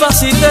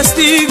pruebas y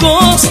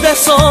testigos de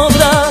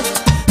sobra.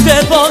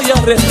 Te voy a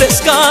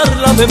refrescar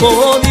la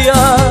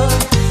memoria.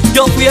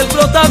 Yo fui el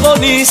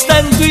protagonista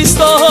en tu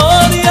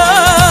historia.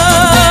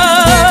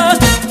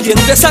 Quien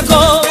te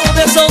sacó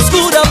de esa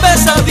oscura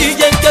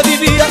pesadilla en que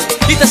vivías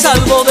y te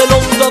salvó del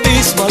hondo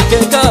abismo al que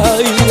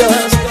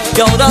caías. Y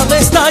ahora me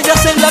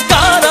estallas en la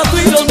cara tu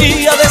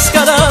ironía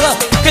descarada,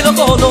 que no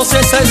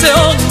conoces a ese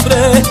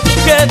hombre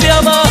que te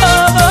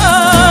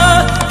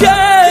amaba. ¡Qué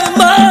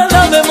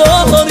mala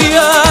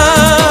memoria!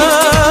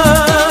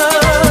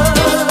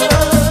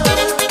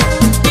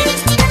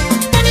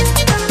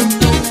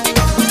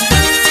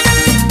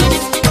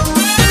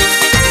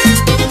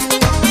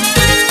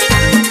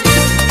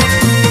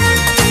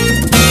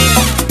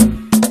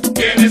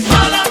 Tienes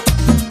mala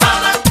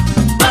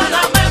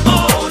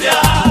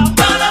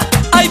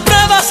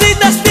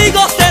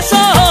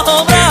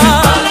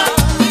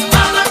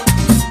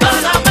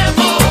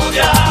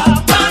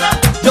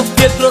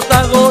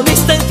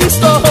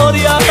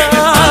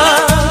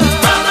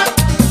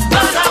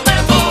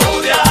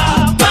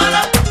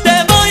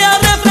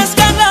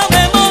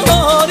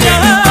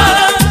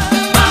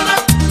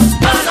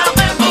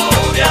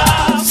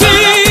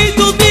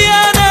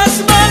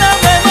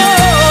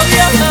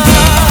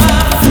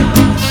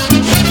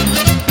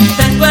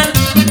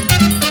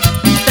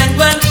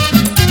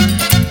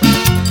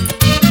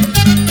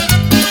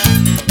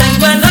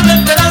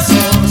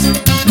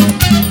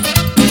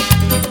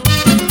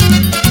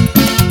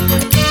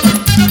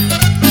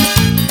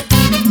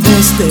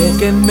Desde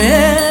que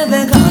me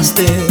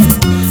dejaste,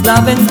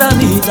 la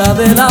ventanita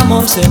del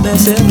amor se me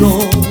cerró.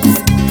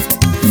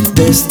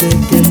 Desde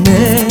que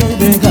me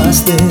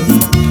dejaste,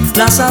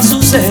 las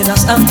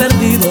azucenas han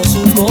perdido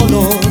su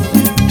color.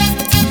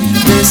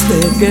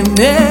 Desde que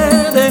me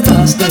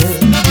dejaste,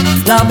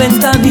 la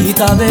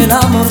ventanita del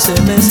amor se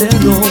me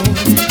cerró.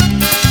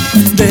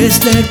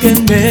 Desde que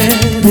me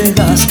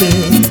dejaste,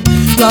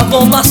 no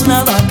hago más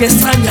nada que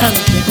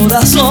extrañarte,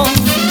 corazón.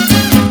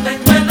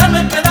 Tengo el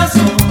alma en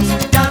pedazos,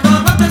 ya no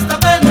aguanto esta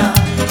pena.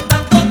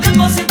 Tanto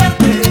tiempo sin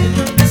verte,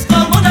 es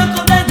como una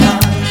condena.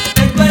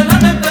 Tengo el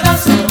alma en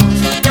pedazos,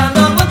 ya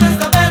no aguanto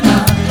esta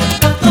pena.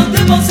 Tanto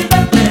tiempo sin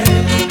verte,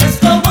 es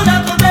como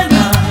una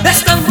condena.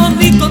 Es tan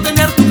bonito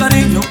tener tu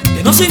cariño,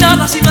 que no soy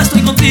nada si no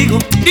estoy contigo.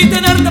 Y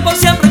tenerte por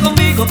siempre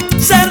conmigo,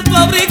 ser tu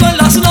abrigo en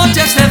las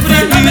noches de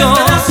frío.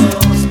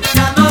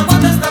 Ya no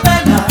aguanto esta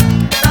pena,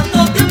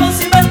 tanto tiempo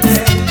sin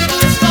verte,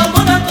 es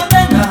como una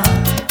condena.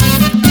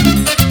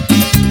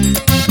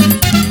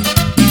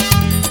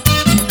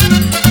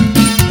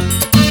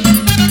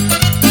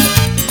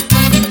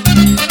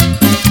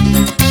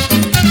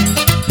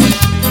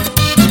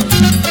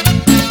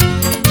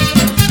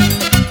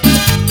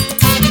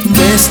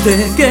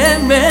 Desde que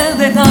me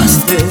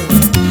dejaste,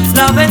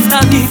 la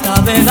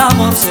ventanita del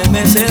amor se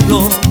me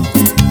cerró.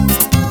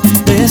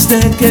 Desde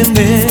que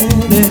me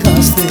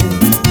dejaste,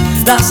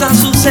 las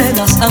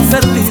azucenas han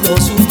perdido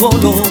su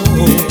color.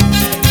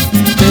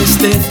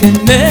 Desde que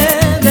me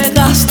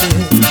dejaste,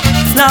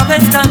 la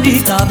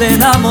ventanita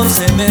del amor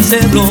se me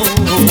cerró.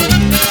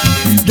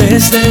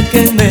 Desde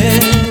que me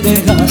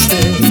dejaste,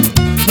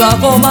 no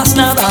hago más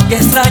nada que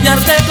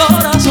extrañarte,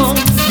 corazón.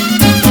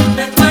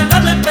 Tengo el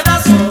alma en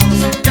pedazos,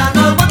 ya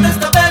no aguanto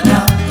esta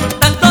pena.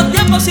 Tanto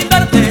tiempo sin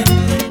verte,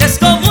 es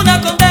como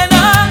una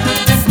condena.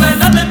 Tengo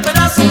el alma en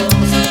pedazos,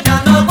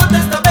 ya no aguanto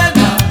esta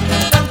pena.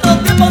 Tanto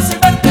tiempo sin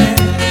verte,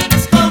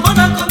 es como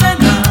una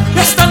condena.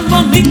 Es tan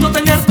bonito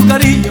tener tu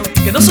cariño,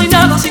 que no soy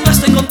nada si no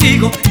estoy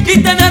contigo. Y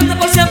tenerte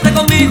por siempre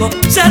conmigo,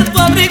 ser tu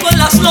abrigo en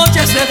las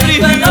noches de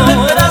frío. Tengo el alma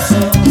en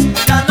pedazos,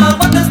 ya no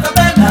aguanto esta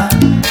pena.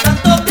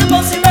 Tanto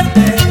tiempo sin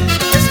verte,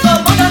 es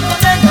como una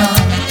condena.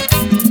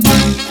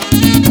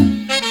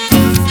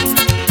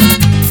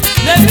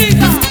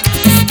 Negrita,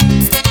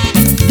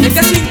 es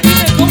que sin ti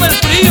me come el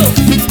frío.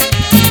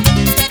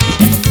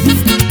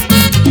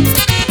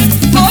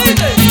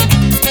 Oíste,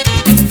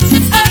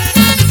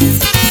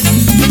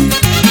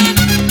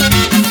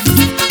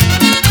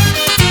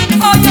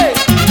 oye,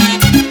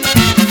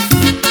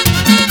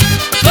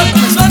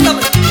 suéltame,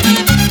 suéltame.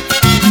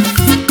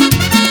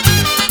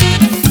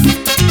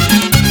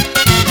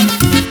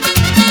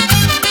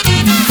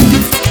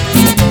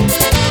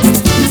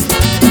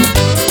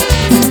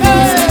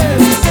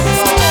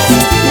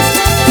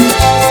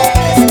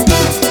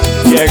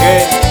 Llegué.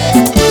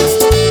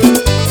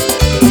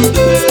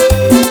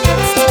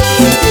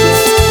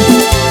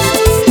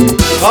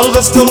 Tal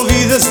vez te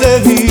olvides de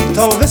mí,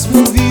 tal vez me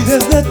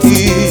olvides de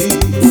ti.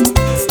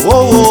 Oh,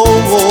 oh,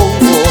 oh, oh.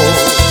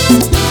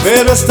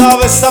 Pero esta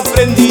vez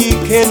aprendí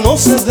que no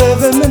se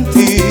debe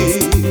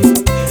mentir.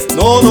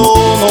 No, no,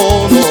 no,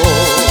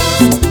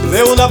 no.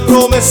 De una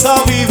promesa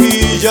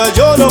viví, ya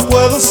yo no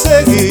puedo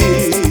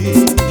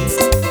seguir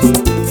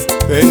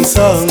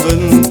pensando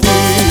en ti.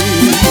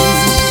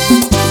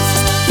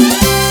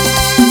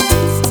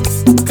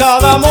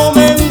 Cada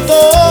momento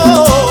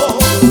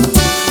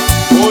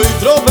voy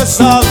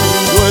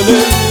tropezando en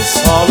el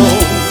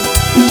salón,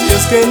 y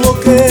es que no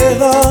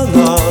queda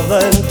nada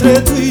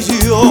entre tú y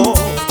yo.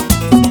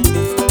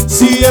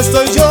 Si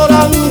estoy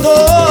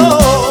llorando,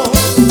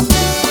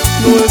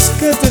 no es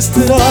que te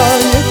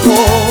extrañe,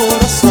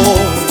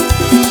 corazón,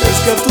 es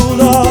que a tu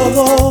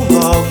lado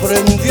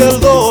aprendí el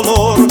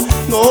dolor.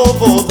 No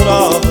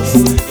podrás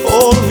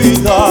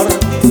olvidar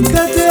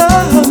que te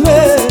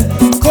amé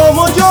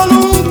como yo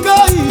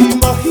nunca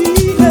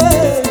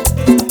imaginé.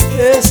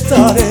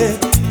 Estaré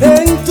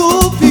en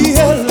tu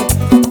piel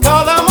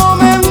cada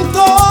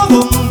momento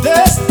donde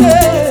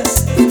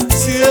estés.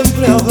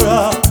 Siempre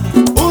habrá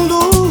un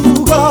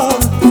lugar,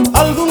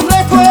 algún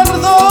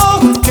recuerdo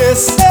que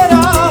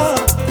será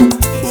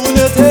un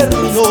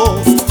eterno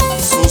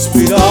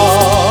suspirar.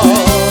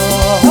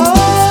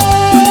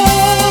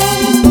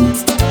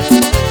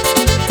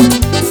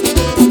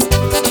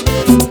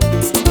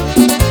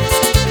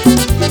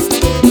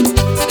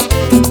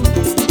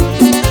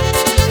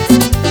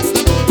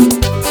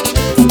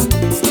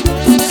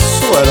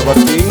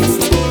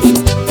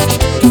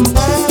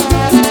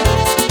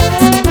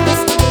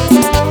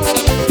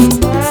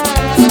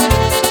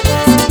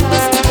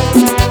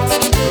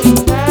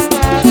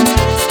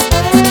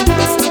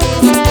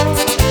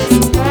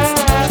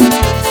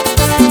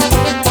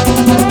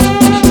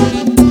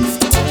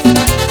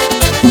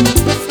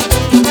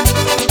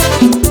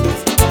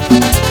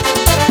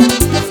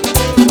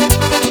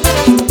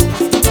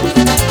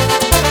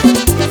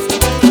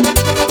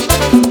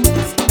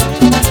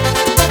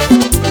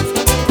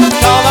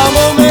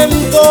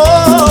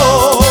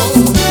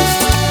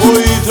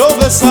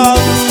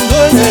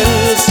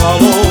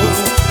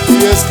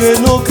 que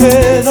no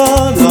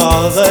queda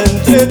nada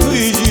entre tú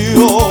y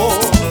yo.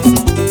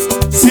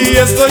 Si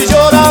estoy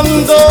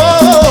llorando,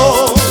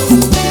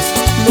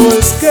 no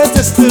es que te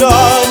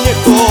extrañe,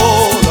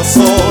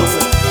 corazón,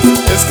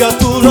 es que a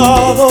tu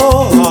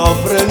lado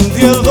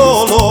aprendí el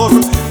dolor.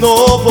 No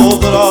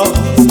podrás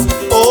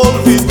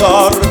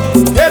olvidar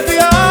que te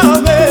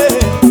amé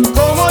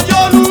como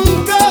yo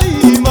nunca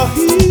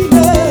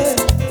imaginé.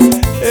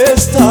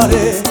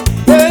 Estaré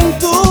en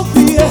tu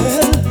piel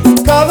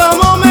cada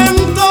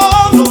momento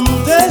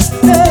donde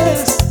estés.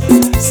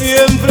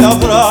 Siempre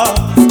habrá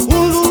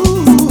un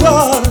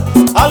lugar,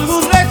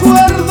 algún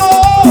recuerdo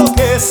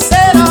que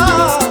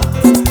será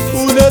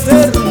un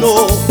eterno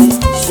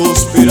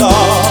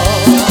suspirar.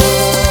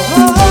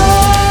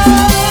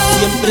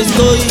 Siempre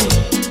estoy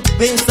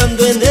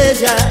pensando en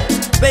ella,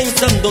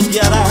 pensando qué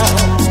hará.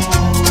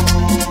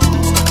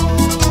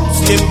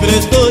 Siempre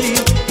estoy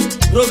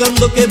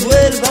rogando que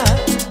vuelva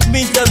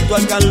mi llanto a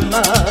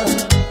calmar.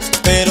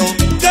 Pero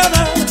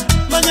cada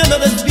mañana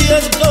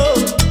despierto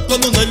con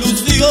una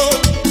ilusión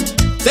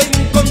de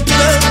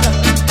encontrarla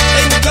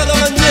en cada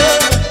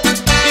mañana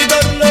y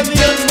darle mi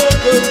amor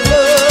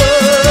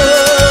volver.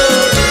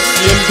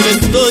 Siempre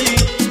estoy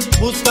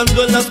buscando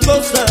en las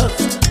cosas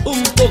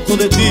un poco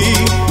de ti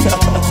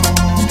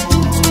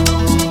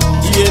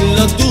y en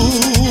la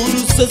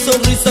dulce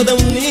sonrisa de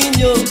un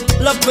niño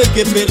la fe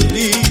que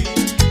perdí.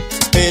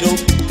 Pero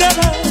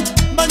cada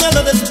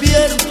mañana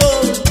despierto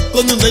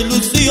con una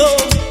ilusión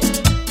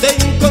de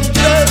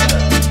encontrarla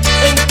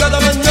en cada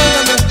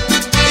mañana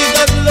y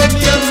darle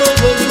mi amor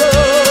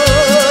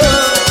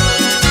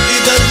y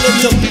darle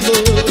mi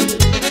amor,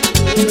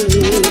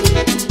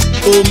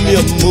 oh mi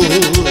amor,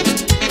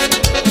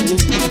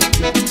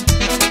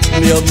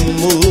 mi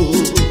amor.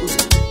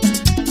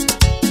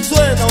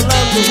 Suena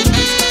Orlando.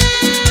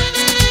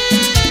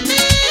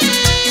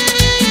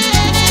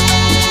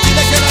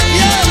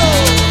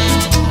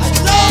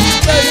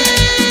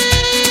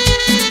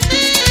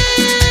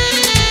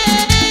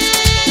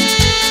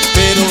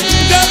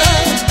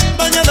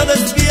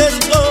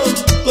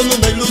 Con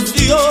una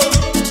ilusión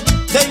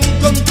de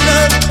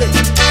encontrarte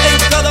en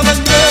cada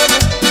mañana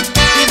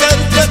y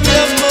darte mi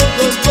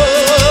amor,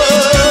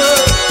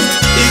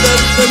 y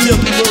darte mi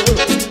amor,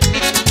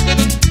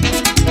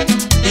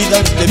 y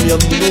darte mi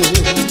amor,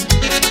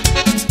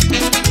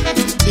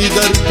 y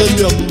darte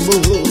mi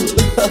amor.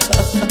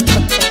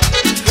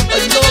 I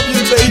love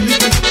you, baby.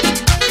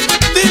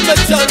 Dime,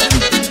 Charlie,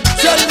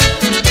 Charlie,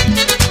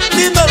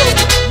 dímelo,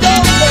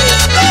 ¿dónde?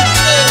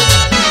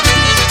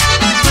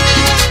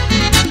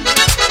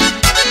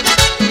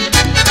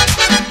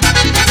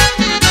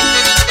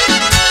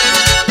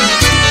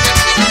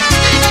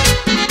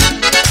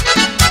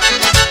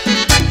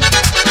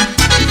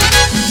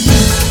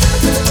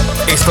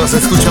 Estás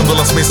escuchando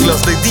las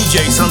mezclas de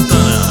DJ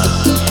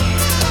Santana.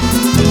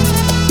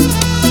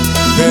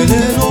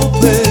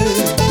 Penélope,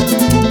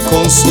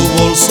 con su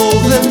bolso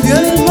de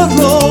piel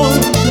marrón,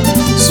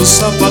 sus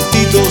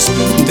zapatitos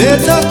de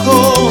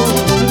tacón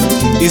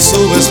y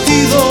su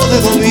vestido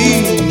de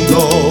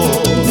domingo.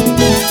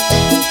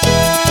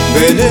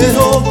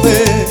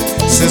 Penélope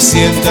se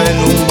sienta en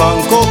un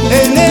banco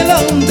en el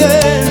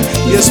andén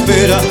y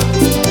espera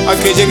a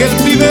que llegue el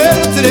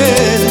primer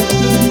tren,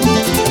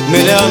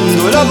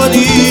 meneando el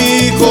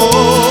abanico.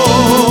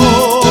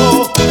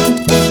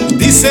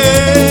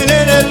 Dicen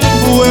en el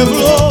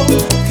pueblo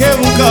que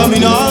un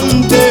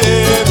caminante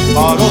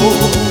paró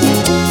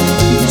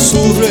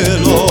su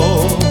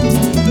reloj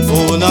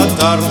una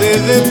tarde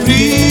de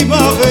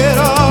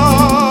primavera.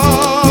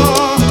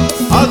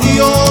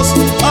 Adiós,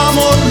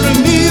 amor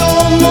mío,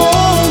 no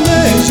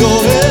me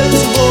llores,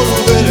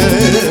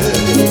 volveré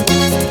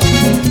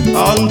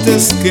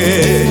antes que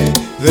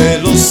de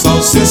los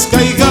sauces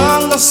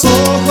caigan las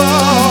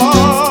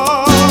hojas.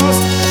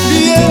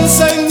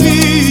 Piensa en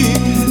mí,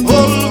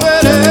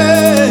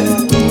 volveré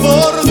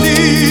por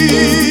ti.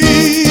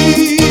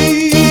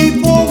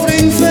 Pobre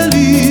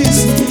infeliz,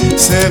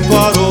 se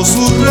paró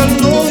su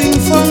reloj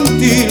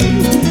infantil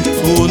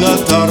una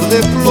tarde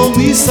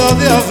plomiza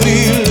de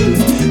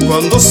abril,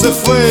 cuando se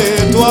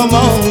fue tu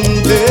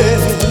amante.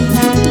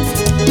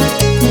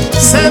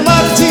 Se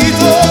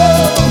marchitó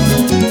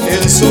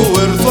en su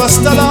huerto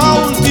hasta la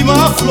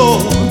última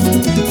flor.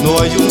 No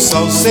hay un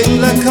sauce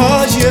en la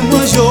calle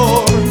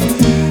mayor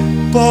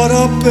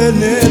para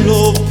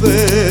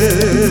Penélope.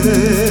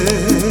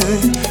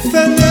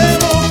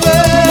 Penélope,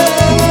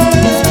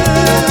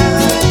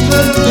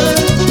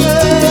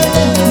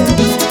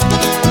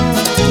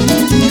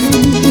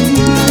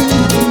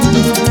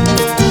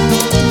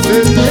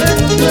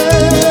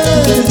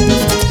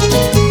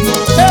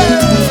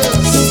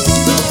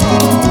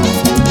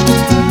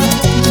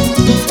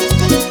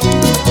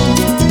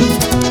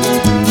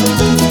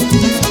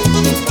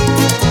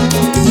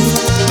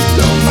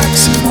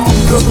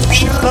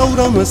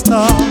 Laura no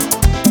está,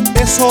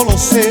 eso lo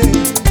sé,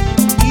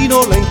 y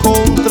no la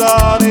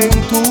encontraré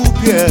en tu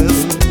piel.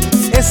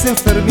 Es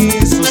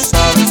enfermizo,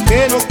 sabes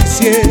que no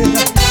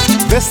quisiera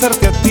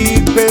besarte a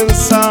ti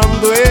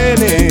pensando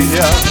en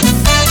ella.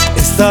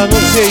 Esta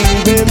noche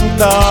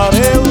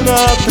inventaré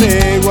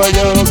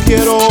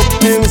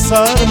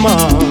besar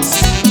más.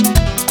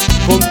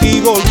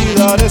 Contigo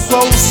olvidaré su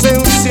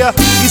ausencia,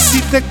 y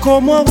si te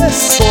como a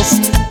besos,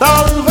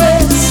 tal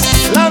vez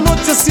la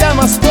noche sea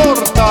más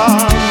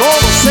corta, no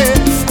lo sé.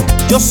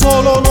 Yo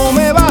solo no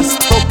me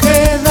basto,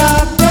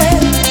 quédate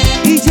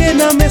y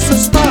lléname su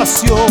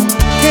espacio.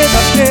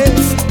 Quédate,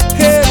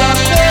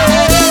 quédate.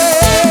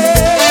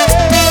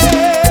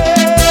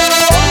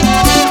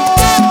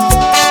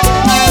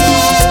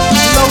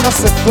 Laura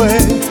se fue,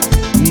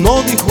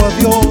 no dijo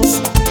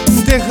adiós,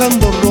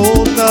 dejando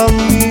rota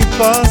mi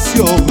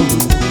pasión.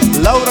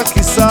 Laura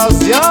quizás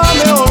ya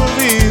me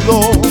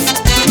olvidó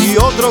y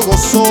otro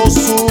gozó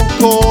su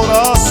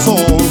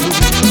corazón.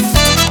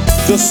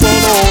 Yo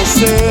solo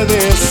sé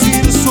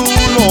decir su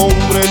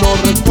nombre, no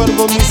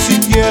recuerdo ni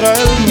siquiera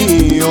el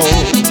mío,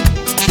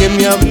 que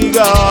me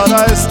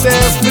abrigara este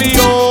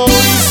frío.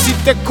 Y si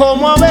te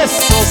como a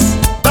besos,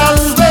 tal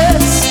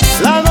vez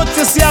la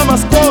noche sea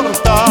más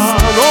corta,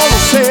 no lo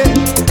sé.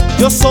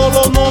 Yo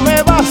solo no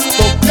me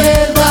basto,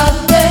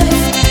 quédate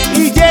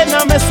y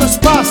lléname su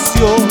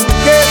espacio.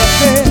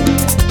 Quédate,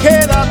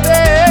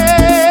 quédate.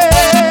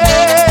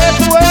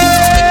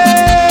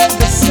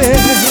 Puede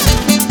ser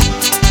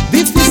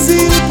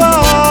difícil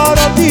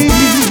para ti,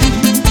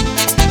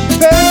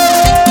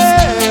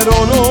 pero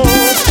no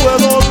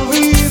puedo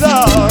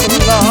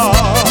olvidarla.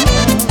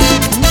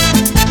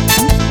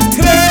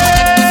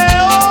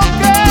 Creo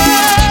que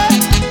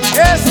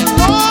es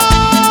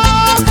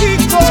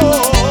lógico,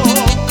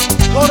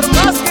 por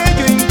más que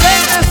yo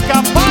intente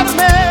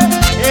escaparme,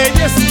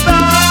 ella está.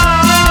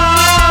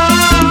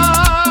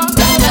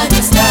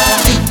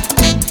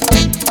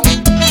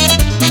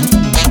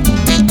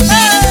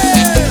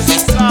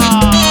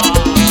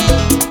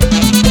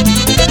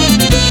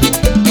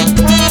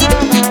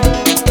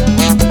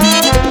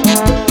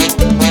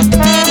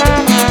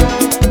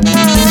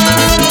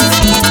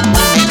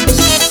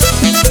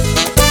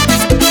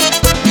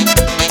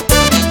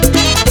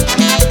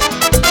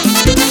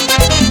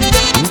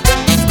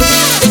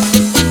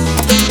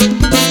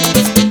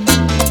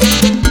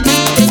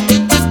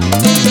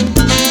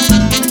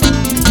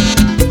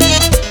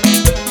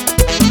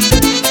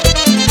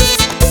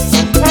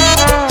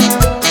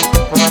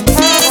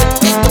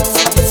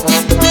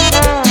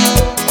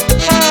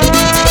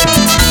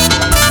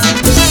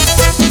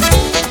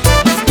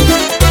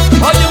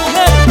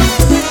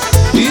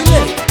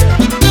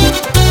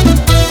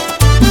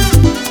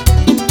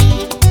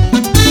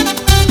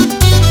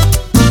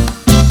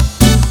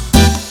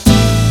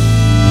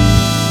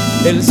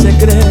 Él se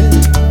cree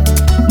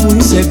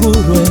muy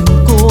seguro en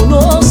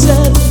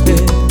conocerte,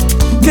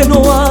 que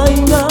no hay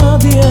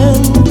nadie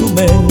en tu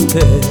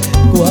mente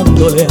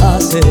cuando le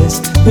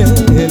haces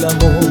el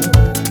amor.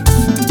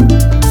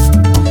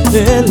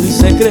 Él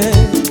se cree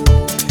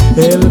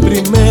el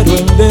primero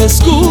en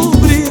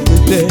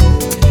descubrirte,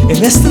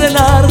 en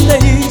estrenarte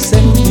y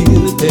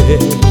sentirte,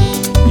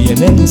 y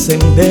en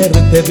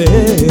encenderte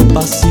de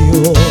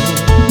pasión.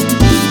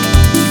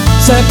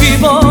 Se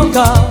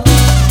equivoca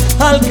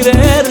al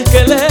creer que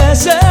él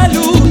es el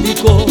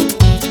único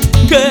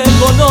que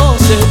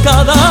conoce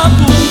cada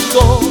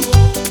punto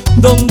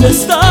donde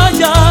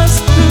estallas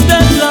de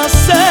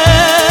placer.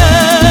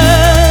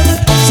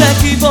 Se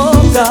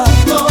equivoca,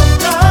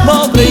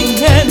 pobre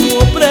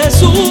ingenuo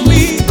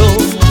presumido,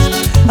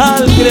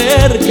 al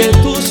creer que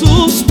tus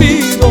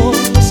suspiros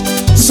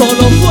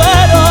solo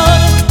fueron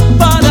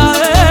para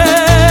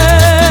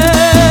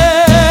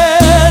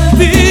él.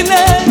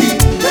 Dile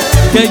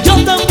que yo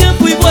también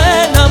fui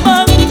buena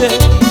amante,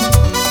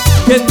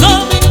 que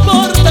no me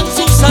importan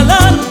sus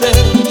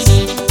alardes,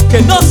 que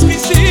nos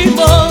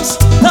quisimos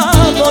a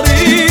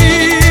morir.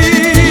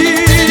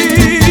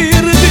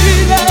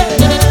 Dile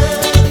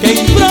que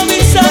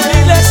improvisa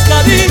miles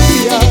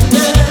caricias,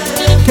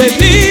 que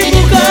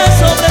dibujé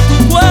sobre tu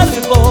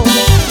cuerpo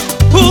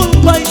un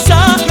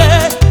paisaje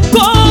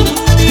con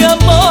mi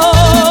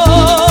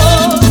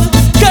amor,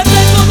 que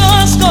te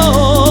conozco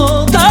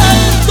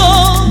tanto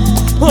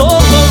o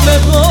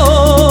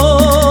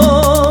mejor.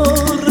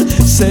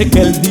 Sé que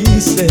él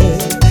dice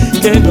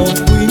que no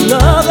fui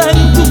nada en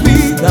tu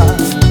vida,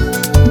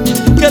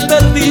 que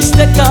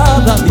perdiste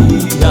cada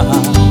día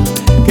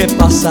que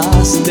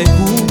pasaste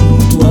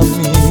junto a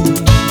mí.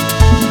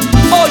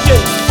 Oye,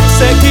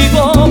 se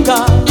equivoca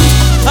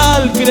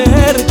al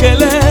creer que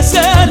él es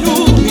el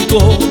único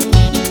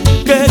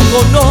que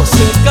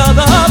conoce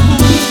cada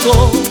punto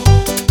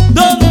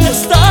donde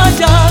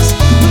estallas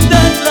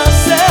de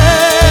placer.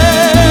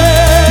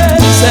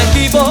 Se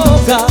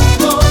equivoca,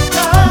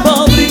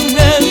 pobre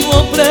ingenuo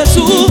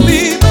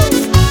presumido,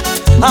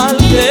 al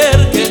creer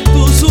que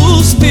tus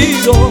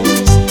suspiros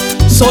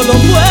solo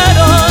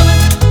fueron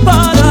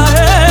para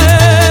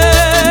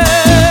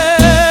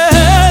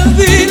él.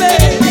 Dile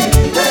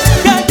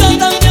que yo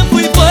también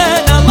fui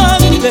buena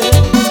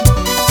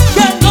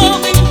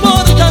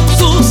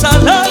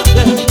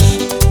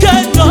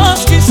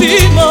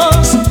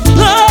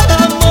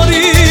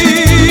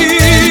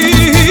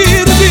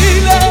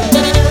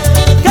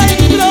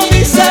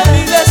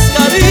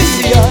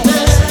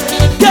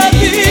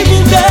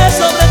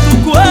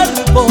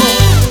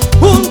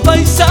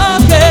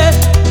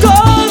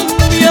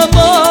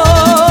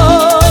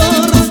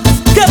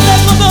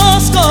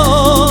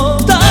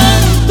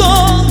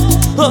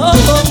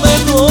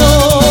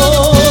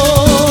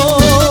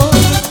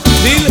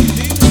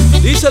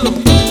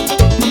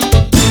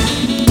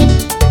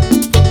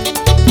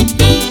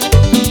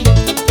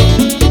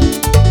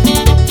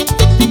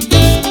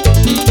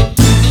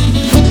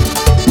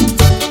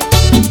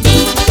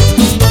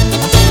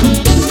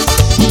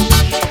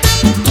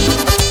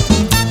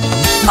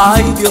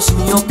Dios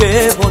mío,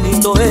 qué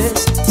bonito es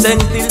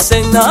sentirse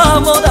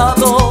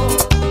enamorado,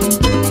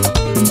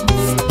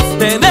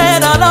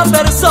 tener a la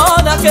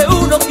persona que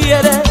uno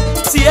quiere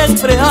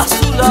siempre a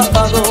su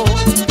lado,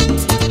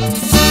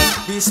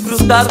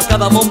 disfrutar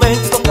cada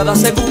momento, cada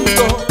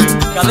segundo,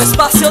 cada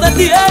espacio de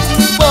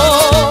tiempo,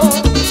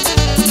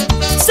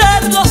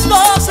 ser los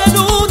dos en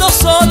uno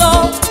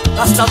solo,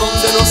 hasta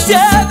donde nos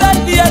lleve el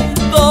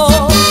viento.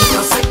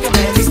 No sé qué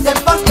me diste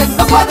porque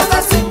no puedo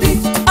estar sin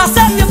ti.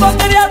 Hace tiempo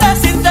quería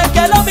decirte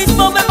que lo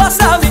mismo me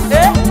pasa a mí,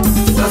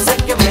 No sé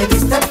qué me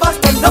diste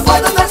porque no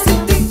puedo estar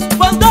sin ti.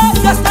 Cuando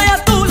yo estoy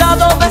a tu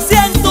lado me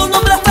siento un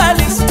hombre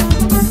feliz.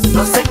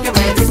 No sé qué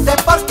me diste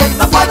porque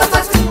no puedo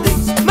estar sin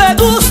ti. Me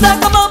gusta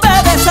como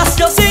me besas,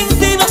 yo sin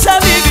ti no sé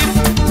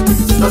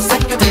vivir. No sé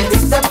qué me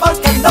diste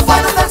porque no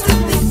puedo estar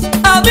sin ti.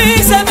 A mí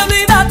se me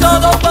olvida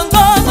todo cuando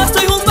no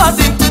estoy junto a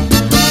ti.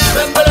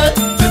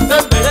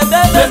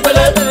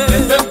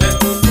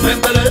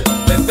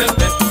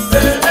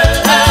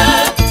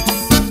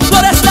 Tú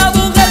eres la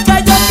mujer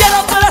que yo quiero,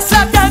 tú eres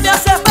la que me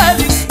hace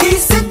feliz. Y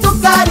sin tu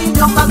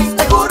cariño, mami,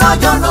 te juro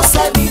yo no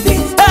sé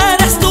vivir.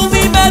 Eres tú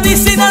mi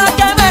medicina, la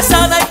que me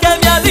sana y que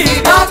me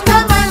alivia. La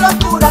que me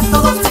lo cura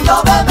todo si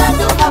yo bebé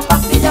de una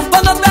pastilla.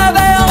 Cuando te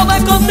veo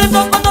me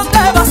contento, cuando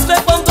te vas me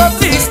pongo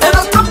triste. Pero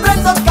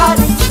comprendo,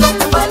 cariño,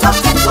 que fue lo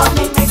que tú a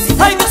mí me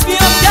hiciste. Ay, Dios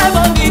mío, qué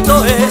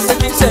bonito es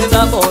sentirse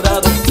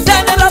enamorado,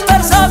 tener la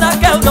persona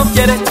que uno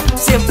quiere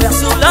siempre a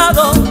su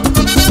lado,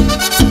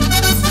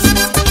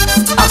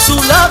 a su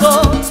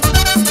lado.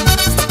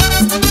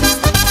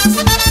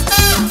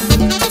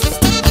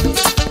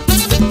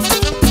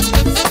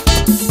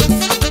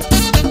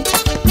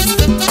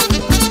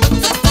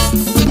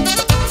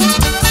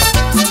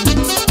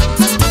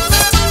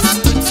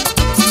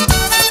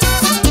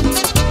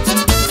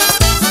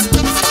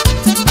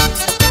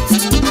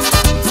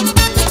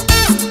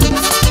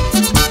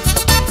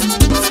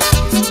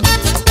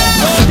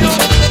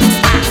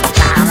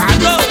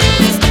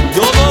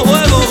 Yo no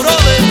juego,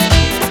 brother.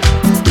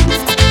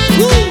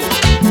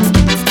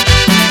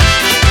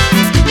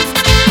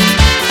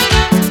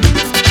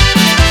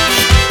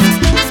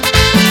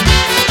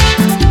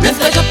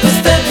 Mientras yo te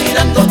esté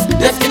mirando,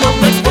 de aquí no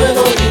me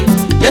puedo ir.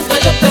 Mientras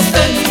yo te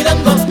esté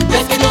mirando, de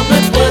aquí no me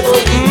puedo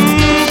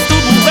ir. Tu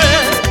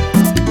mujer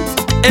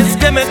es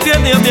que me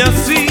tiene a mí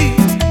así,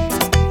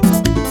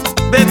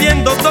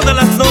 bebiendo todas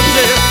las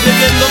noches,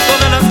 bebiendo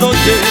todas las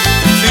noches,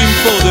 sin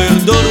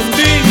poder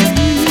dormir.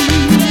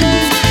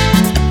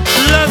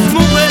 Las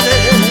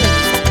mujeres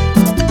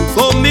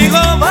conmigo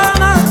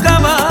van a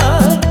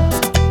acabar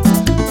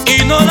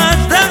y no las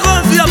dejo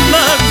de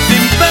amar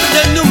sin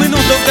perder ni un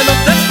minuto, que no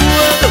te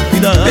puedo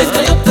olvidar.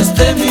 Mientras yo te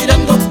esté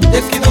mirando, de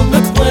aquí no me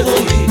puedo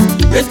ir.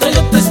 Mientras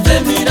yo te esté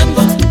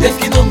mirando, de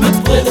aquí no me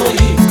puedo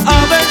ir.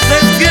 A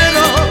veces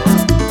quiero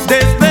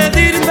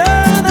despedirme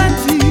de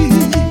ti,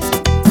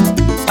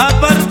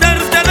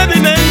 apartarte de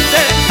mi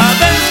mente, a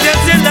ver si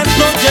así en las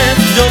noches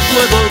yo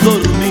puedo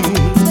dormir.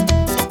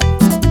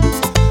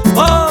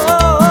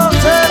 Oh,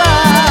 será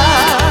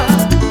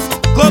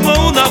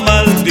como una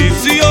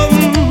maldición.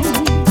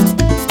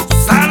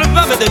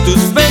 Sálvame de tus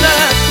penas,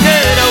 que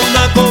era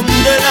una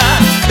condena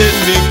en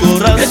mi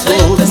Mientras yo te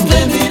corazón. esté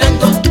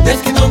mirando, de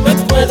aquí no me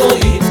puedo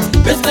ir.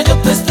 Mientras yo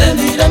te esté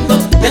mirando,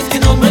 de aquí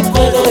no me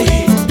puedo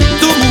ir.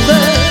 Tu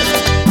mujer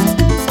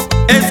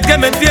es que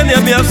me tiene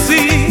a mí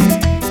así,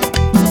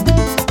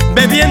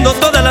 bebiendo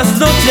todas las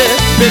noches,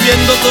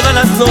 bebiendo todas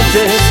las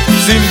noches,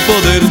 sin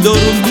poder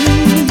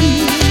dormir.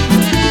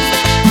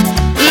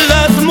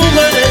 Las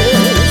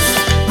mujeres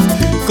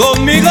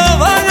conmigo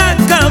van a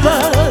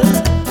acabar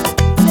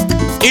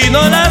y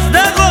no las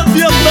dejo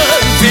de amar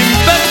sin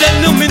perder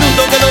ni un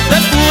minuto, que no te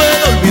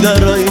puedo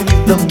olvidar. Ay,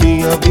 vida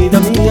mía, vida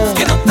mía,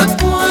 Que no te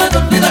puedo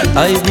olvidar.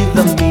 ay,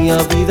 vida mía,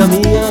 vida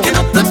mía. Que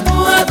no te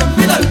puedo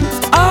olvidar.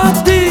 A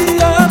ti,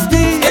 a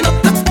ti, Que no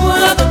te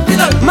puedo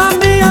olvidar.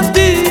 mami, a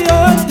ti,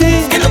 a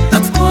ti. Que no te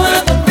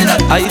puedo olvidar.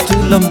 Ay,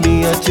 chula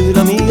mía,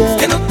 chula mía.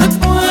 Que no te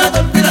puedo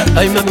olvidar.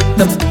 Ay,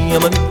 mamita mía,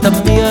 mamita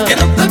mía. Que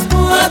no te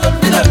puedo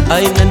olvidar.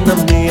 Ay, nena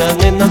mía,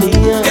 nena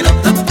mía. Que no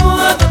te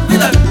puedo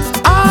olvidar.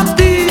 A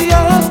ti,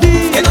 a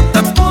ti. Que no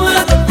te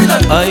puedo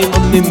olvidar. Ay,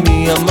 mami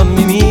mía,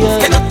 mami mía.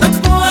 Que no te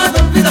puedo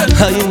olvidar.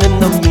 Ay,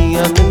 nena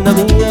mía, nena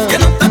mía. Que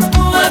no te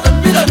puedo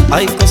olvidar.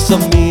 Ay, cosa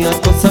mía,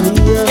 cosa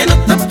mía. Que no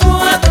te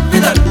puedo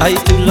olvidar. Ay,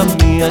 chula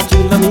mía,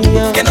 chula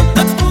mía. Que no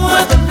te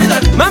puedo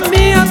olvidar.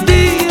 Mami, a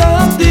ti,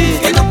 a ti.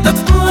 Que no te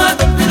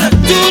puedo olvidar.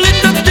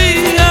 Chulita, a ti,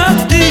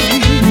 a ti.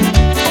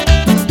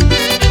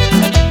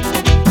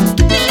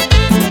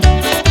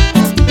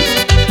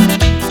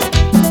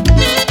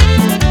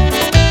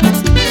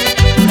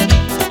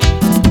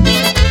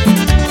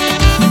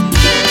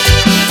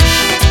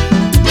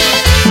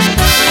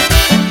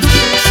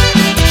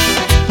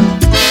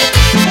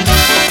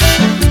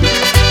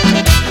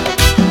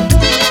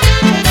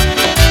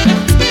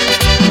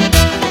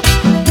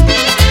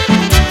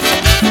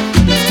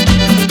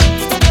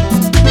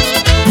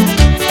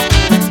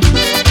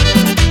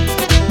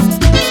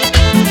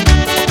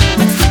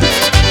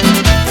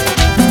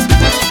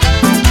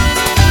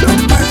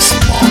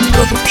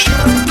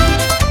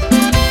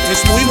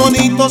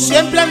 siento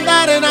siempre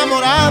andar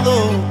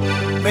enamorado,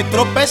 me he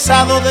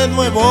tropezado de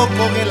nuevo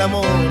con el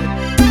amor.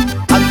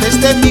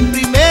 Antes de mi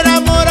primer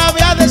amor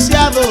había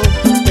deseado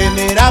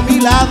tener a mi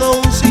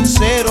lado un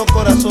sincero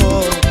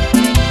corazón,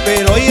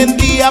 pero hoy en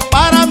día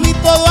para mí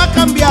todo ha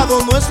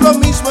cambiado. No es lo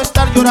mismo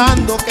estar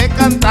llorando que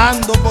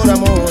cantando por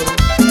amor.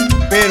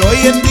 Pero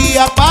hoy en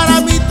día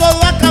para mí todo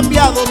ha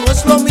cambiado. No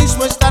es lo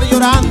mismo estar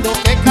llorando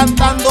que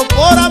cantando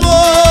por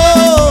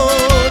amor.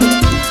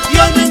 Y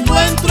hoy me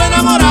encuentro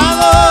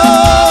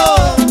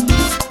enamorado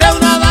de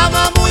una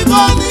dama muy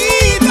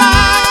bonita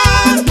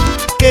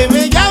que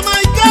me llama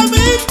y que me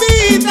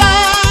invita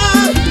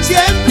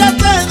siempre a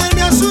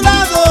tenerme a su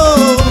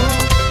lado.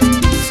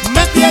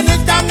 Me tiene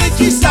tan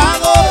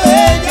hechizado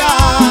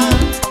ella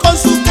con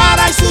su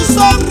cara y su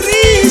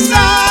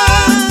sonrisa,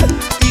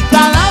 y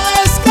cada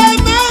vez que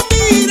me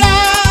mira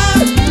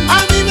a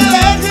mí me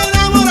deja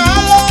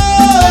enamorado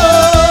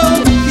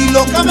y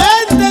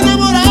locamente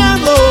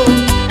enamorado,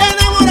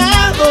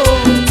 enamorado,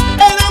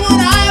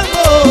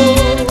 enamorado.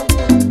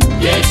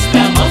 Y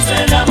estamos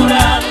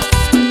enamorados,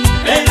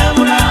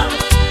 enamorados,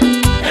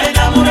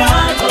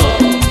 enamorados.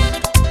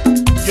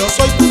 Yo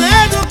soy tu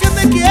negro que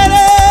te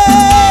quiere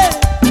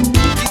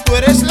y tú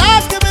eres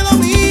la que me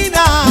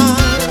domina,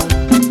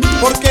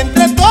 porque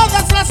entre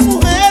todas las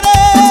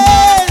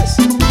mujeres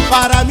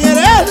para mí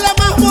eres la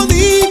más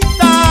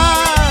bonita.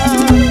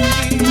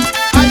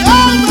 ¡Ay,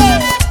 hombre!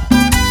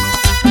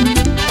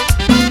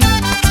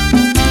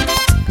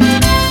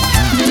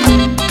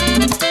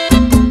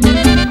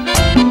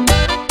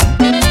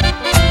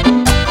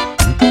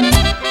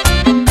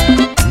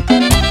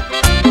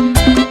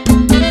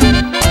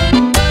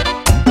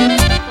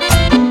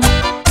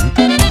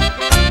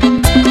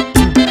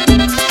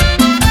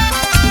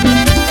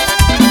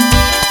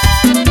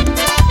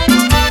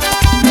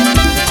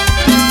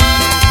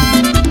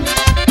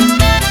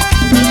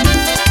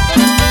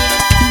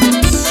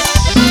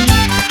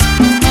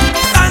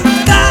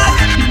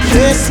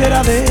 ¿Qué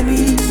será de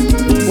mí?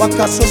 ¿O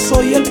acaso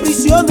soy el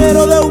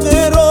prisionero de un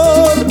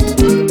error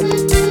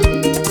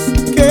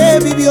que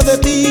vivió de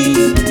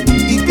ti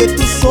y que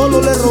tú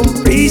solo le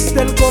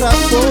rompiste el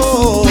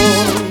corazón?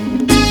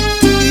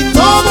 Y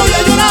no voy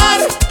a llorar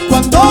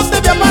cuando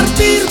te vea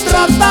partir,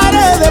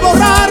 trataré de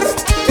borrar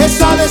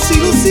esa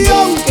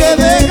desilusión que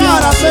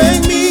dejarás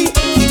en mí,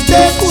 y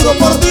te juro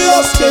por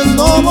Dios que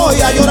no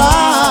voy a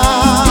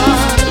llorar.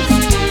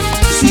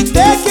 Si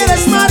te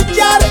quieres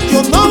marchar,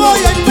 yo no voy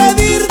a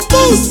impedir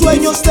tus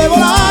sueños de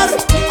volar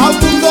a un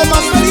mundo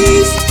más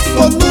feliz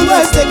con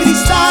nubes de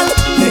cristal,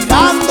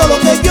 dejando lo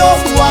que yo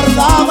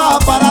guardaba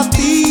para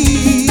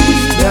ti.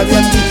 Me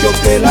habían dicho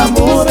que el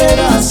amor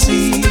era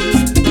así,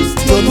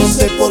 yo no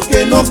sé por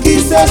qué no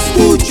quise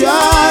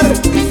escuchar.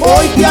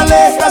 Hoy te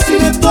alejas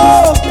y me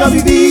toca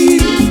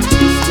vivir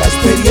la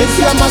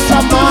experiencia más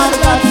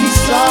amarga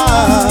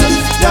quizás.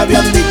 Me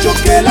habían dicho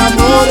que el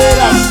amor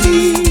era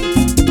así,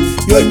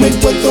 y hoy me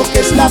encuentro que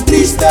es la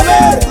triste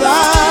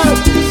verdad,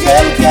 que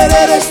el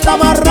querer está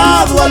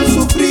amarrado al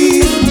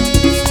sufrir,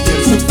 y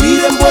el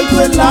sufrir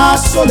envuelto en la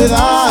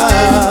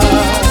soledad.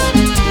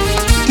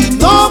 Y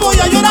no voy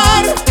a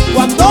llorar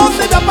cuando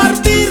te vea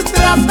partir,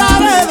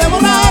 trataré de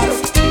volar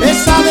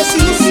esa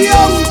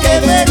desilusión que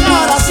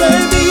dejarás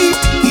en mí,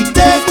 y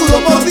te juro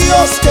por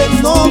Dios que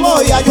no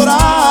voy a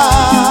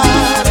llorar.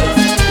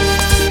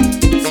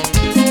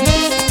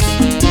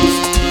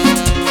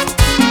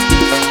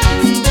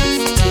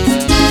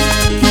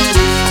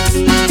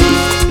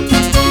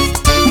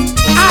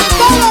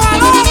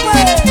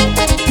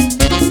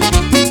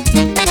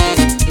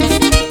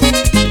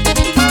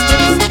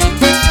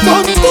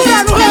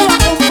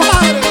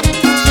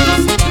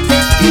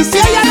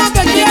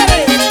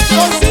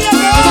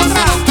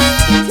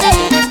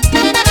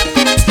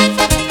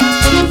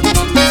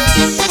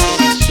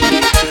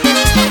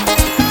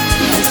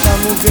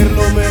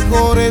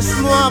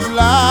 No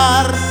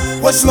hablar,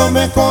 pues lo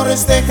mejor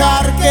es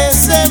dejar que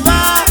se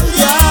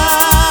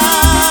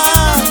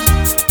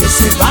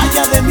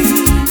vaya de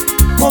mí,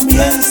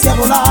 comience a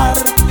volar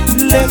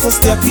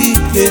lejos de aquí,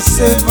 que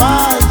se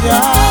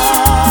vaya.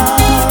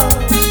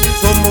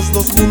 Somos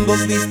dos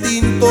mundos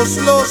distintos,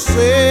 lo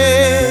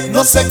sé,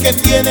 no sé qué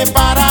tiene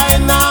para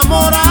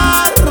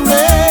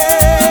enamorarme.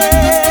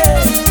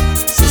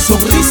 Su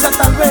sonrisa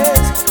tal vez,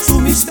 su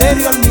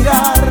misterio al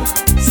mirar,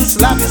 sus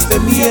labios de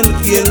miel,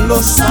 ¿quién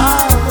lo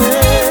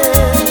sabe?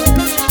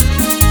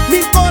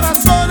 Mil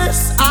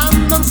corazones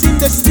andan sin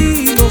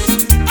destinos,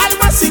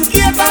 almas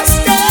inquietas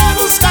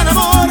que buscan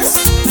amores.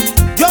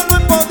 Yo no he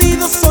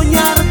podido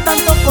soñar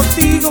tanto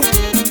contigo,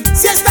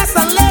 si estás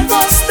tan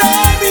lejos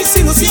de mis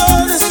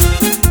ilusiones.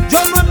 Yo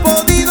no he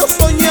podido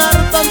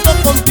soñar tanto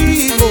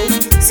contigo,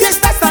 si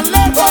estás tan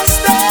lejos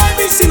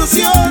de mis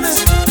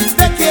ilusiones.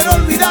 Te quiero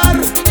olvidar,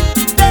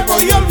 te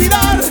voy a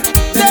olvidar,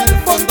 del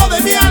fondo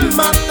de mi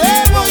alma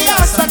te voy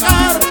a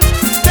sacar.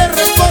 Te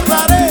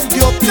recordaré,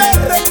 yo te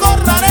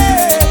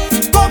recordaré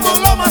como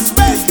lo más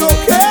bello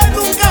que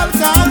nunca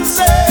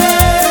alcancé.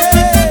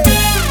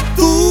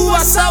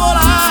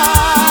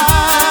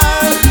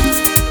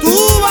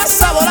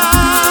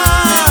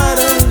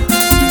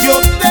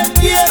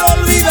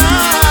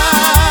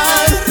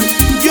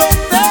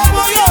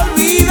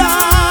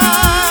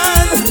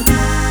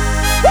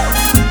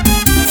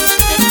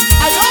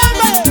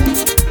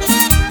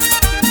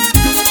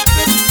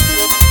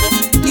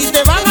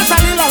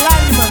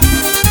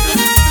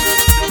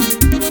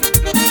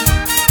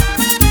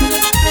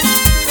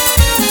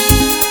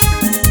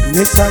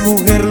 esa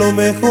mujer lo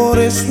mejor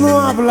es no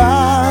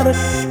hablar,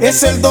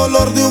 es el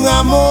dolor de un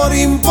amor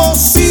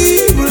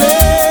imposible.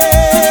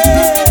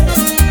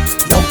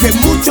 Y aunque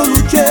mucho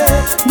luché,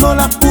 no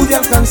la pude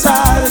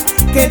alcanzar,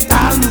 que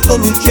tanto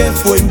luché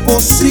fue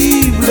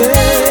imposible.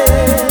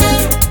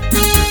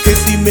 Que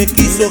si me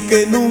quiso,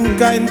 que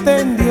nunca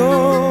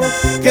entendió,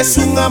 que es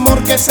un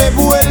amor que se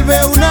vuelve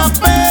una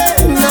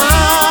pena.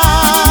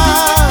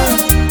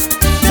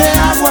 De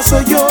agua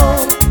soy yo,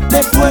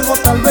 de fuego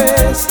tal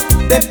vez,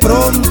 de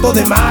pronto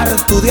de mar,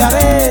 tú de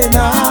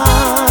arena.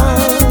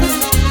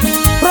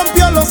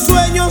 Rompió los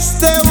sueños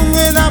de un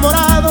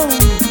enamorado,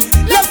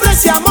 le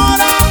ofrece amor,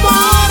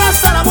 amor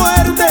hasta la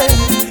muerte.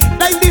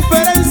 La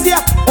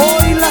indiferencia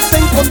hoy la has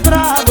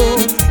encontrado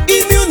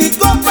y mi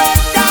único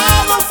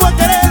pecado fue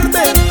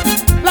quererte.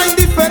 La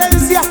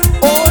indiferencia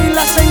hoy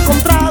la has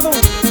encontrado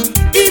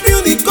y mi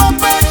único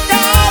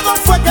pecado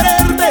fue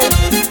quererte.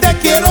 Te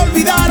quiero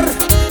olvidar,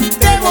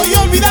 te voy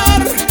a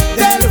olvidar,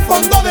 del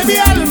fondo de mi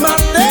alma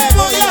te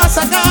voy a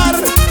sacar.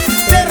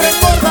 Te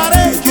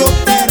recordaré, yo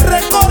te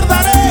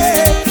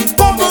recordaré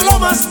como lo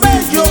más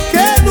bello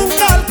que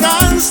nunca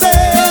alcancé.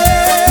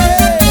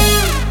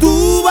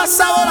 Tú vas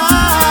a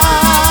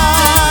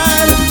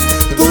volar,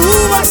 tú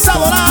vas a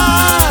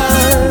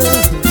volar.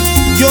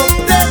 Yo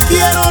te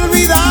quiero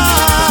olvidar,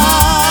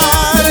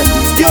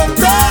 yo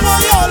te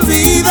voy a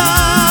olvidar.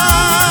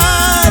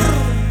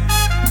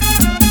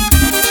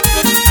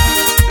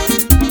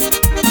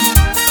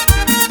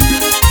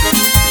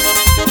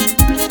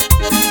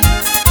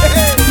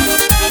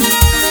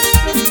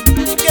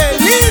 ¡Qué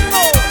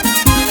lindo!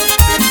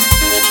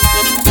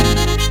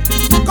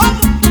 ¿Cómo?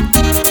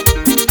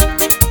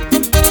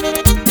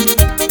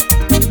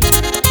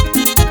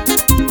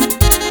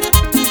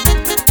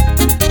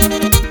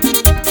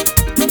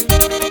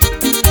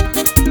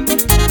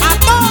 ¡A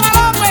toda,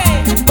 hombre!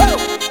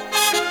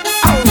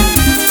 ¡Au!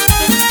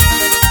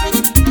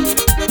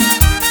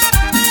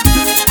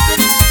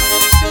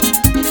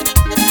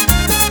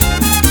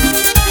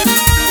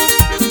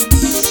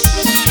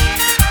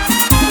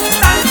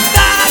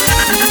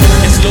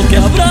 ¿Qué es lo que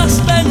habrás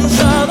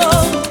pensado?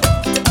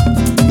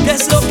 ¿Qué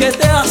es lo que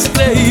te has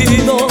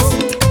creído?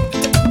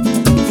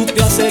 Tú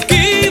te has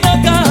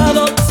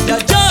equivocado, ya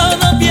yo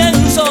no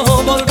pienso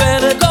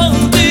volver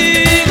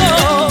contigo.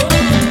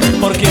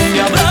 ¿Por quién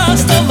me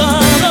habrás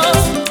tomado?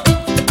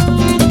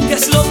 ¿Qué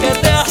es lo que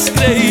te has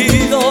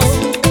creído?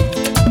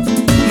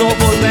 No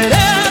volveré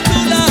a tu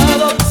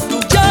lado, tú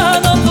ya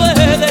no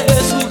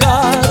puedes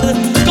jugar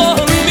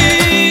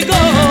conmigo.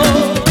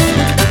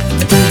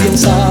 Tú bien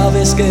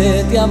sabes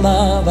que te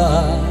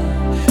amaba,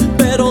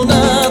 pero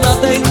nada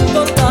te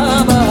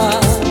importaba.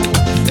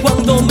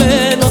 Cuando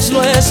menos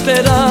lo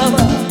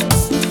esperaba,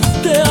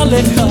 te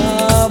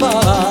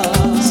alejabas.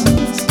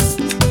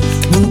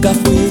 Nunca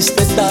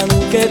fuiste tan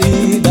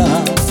querida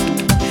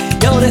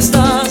y ahora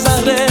estás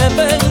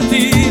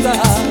arrepentida.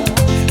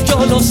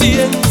 Yo lo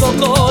siento,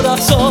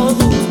 corazón,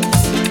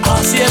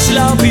 así es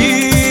la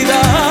vida.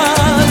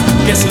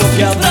 ¿Qué es lo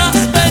que habrás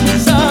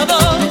pensado?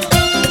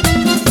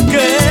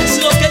 ¿Qué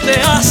es lo que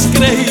te has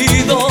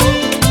creído?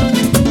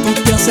 Tú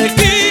te has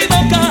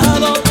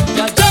equivocado,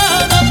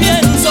 ya no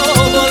pienso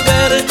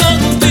volver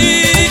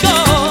contigo.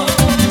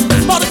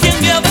 ¿Por quién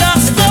me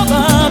habrás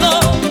tomado?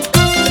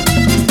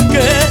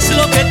 ¿Qué es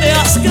lo que te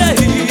has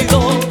creído?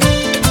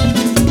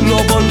 No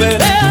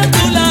volveré a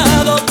tu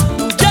lado,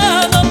 tú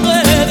ya no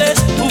puedes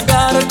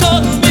jugar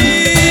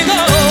conmigo.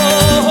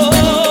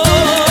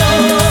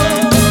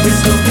 ¿Qué es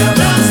lo que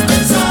habrás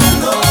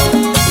pensado?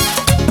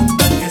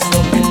 ¿Qué es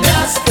lo que te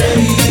has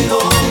creído?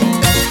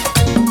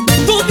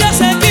 Tú te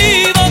has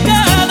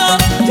equivocado,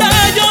 ya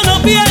yo no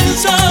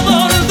pienso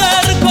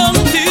volver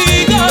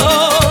contigo.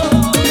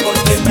 ¿Por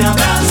qué me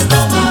habrás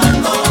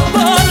tomado?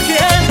 ¿Por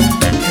quién?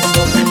 ¿Qué es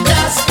lo que te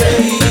has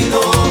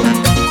creído?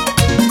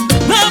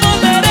 No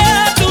volveré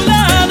a tu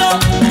lado,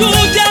 tú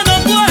ya no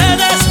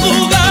puedes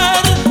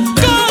jugar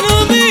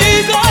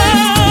conmigo.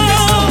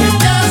 ¿Qué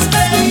te has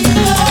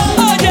creído?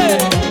 Oye,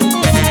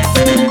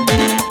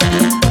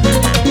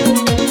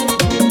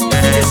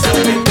 ¿Qué es lo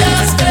que te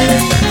has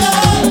creído?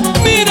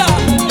 mira,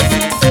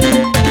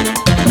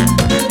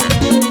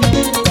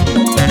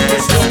 ¿Qué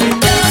es lo que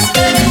te has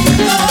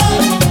creído?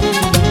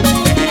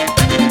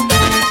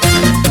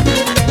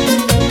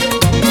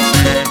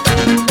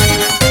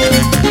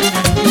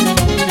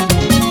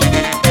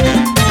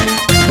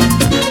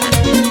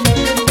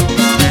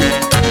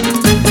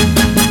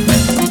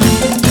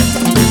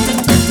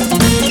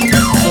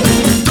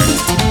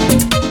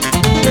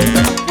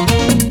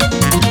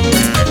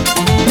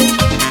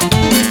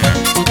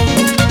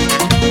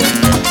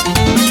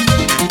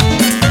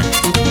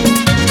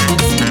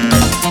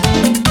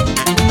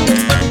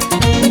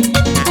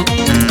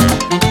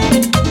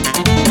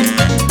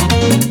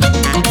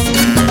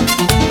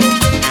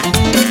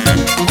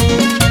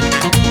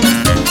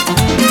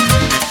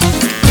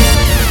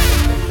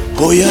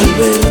 Hoy al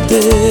verte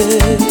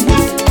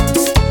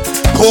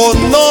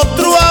con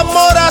otro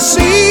amor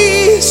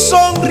así,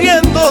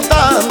 sonriendo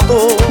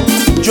tanto,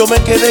 yo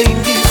me quedé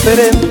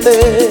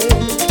indiferente.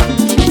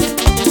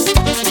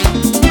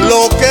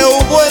 Lo que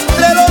hubo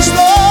entre los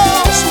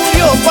dos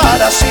murió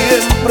para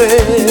siempre.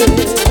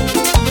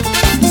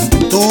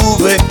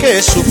 Tuve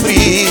que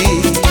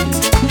sufrir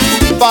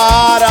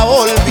para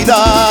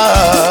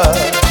olvidar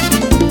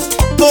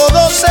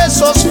todos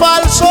esos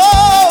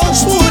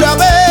falsos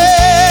juramentos.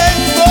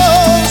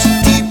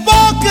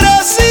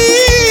 Hipocresía,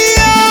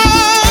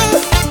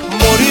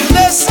 morir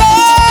de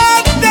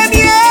sed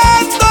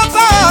teniendo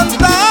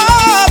tanta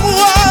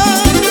agua,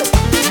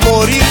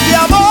 morir de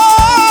amor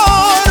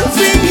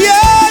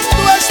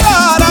fingiendo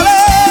estar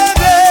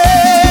alegre,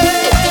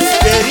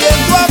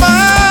 queriendo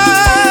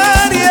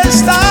amar y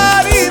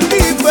estar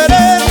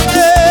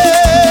indiferente,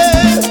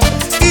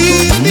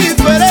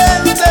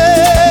 indiferente.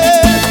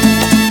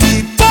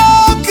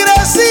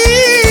 Hipocresía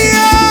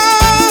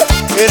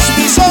es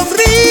mi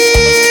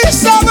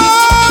sonrisa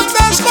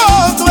donde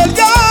escondo el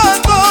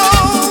llanto,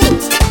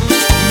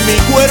 mi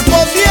cuerpo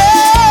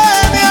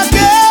tiene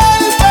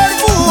aquel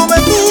perfume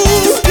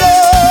tuyo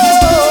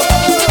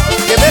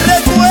que me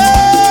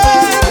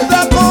recuerda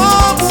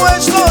cómo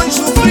estoy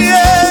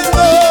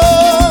sufriendo,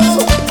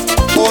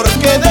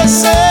 porque de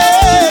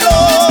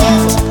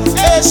celos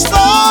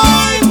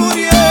estoy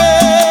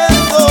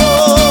muriendo.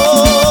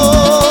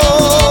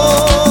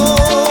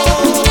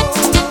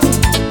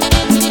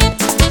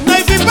 No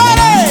hay fin,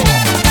 pare.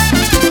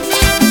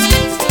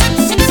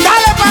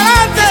 Dale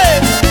pa'lante.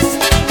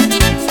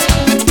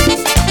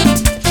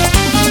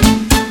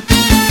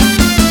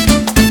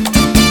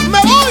 Me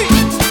voy.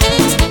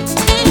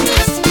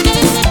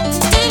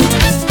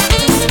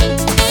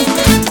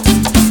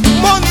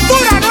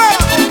 Montura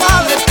nueva,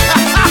 compadre.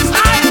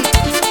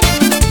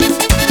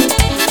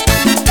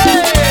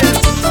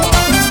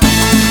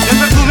 El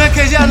perfume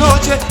aquella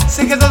noche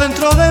se quedó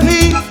dentro de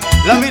mí.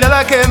 La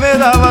mirada que me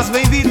dabas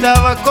me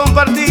invitaba a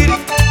compartir.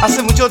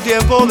 Hace mucho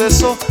tiempo de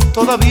eso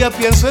todavía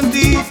pienso en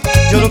ti.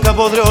 Yo nunca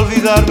podré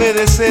olvidarme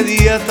de ese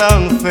día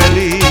tan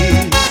feliz.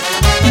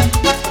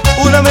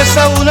 Una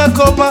mesa, una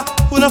copa,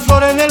 una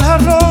flor en el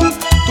jarrón.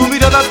 Tu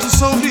mirada, tu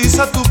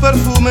sonrisa, tu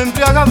perfume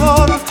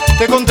embriagador.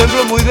 Te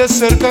contemplo muy de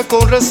cerca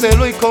con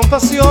recelo y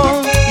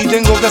compasión, y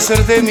tengo que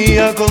hacerte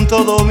mía con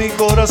todo mi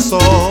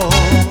corazón.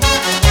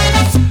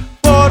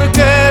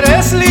 Porque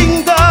eres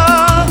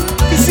linda,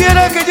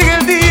 quisiera que llegue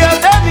el día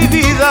de mi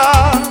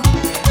vida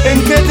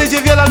en que te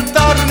lleve al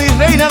altar, mi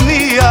reina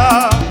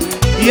mía,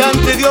 y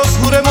ante Dios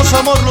juremos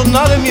amor,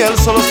 luna de miel,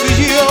 solo tú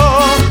y yo.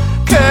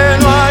 Que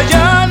no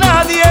haya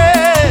nadie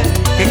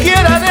que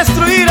quiera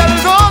destruir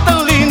algo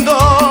tan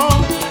lindo,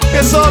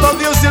 que solo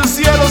Dios y el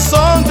cielo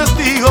son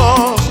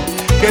testigos,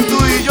 que tú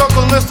y yo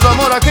con nuestro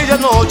amor aquella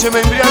noche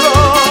me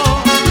embriagó.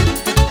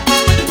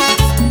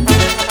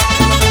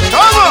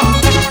 ¿Cómo?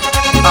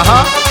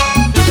 Ajá.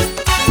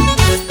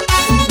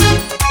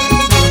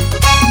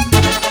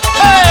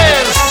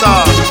 Eso.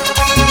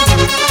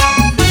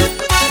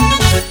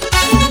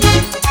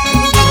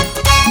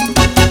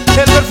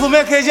 El perfume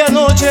aquella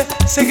noche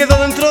se quedó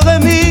dentro de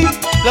mí.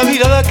 La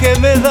mirada que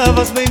me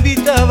dabas me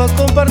invitaba a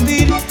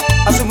compartir.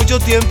 Hace mucho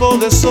tiempo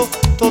de eso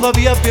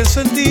todavía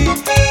pienso en ti,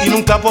 y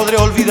nunca podré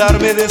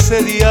olvidarme de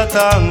ese día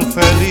tan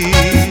feliz.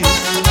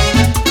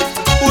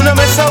 Una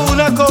mesa,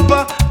 una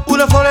copa,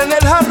 una flor en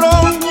el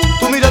jarrón.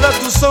 Tu mirada,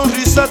 tu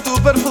sonrisa, tu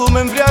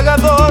perfume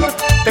embriagador.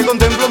 Te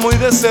contemplo muy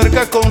de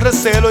cerca con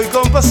recelo y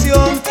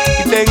compasión,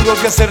 y tengo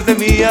que hacerte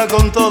mía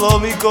con todo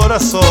mi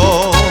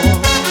corazón.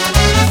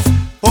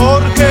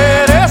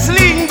 Porque eres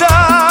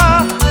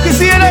linda,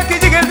 quisiera que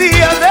llegue el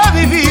día de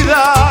mi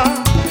vida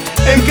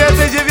en que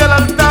te lleve al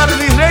altar,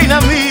 mi reina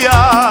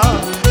mía,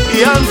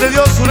 y ante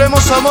Dios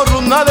juremos amor,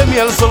 luna de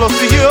miel, solo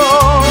tú y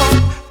yo.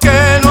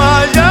 Que no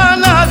haya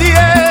nadie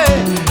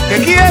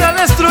que quiera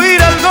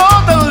destruir algo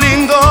tan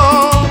lindo,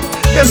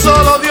 que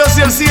solo Dios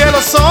y el cielo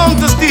son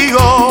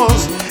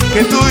testigos,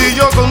 que tú y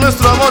yo con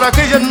nuestro amor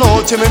aquella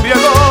noche me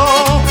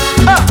embriagó.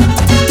 ¡Ah!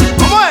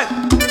 ¿Cómo es?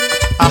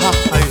 Ajá,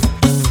 ahí.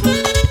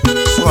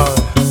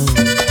 Suave.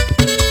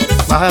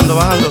 Bajando,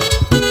 bajando.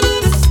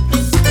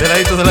 De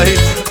ladito, de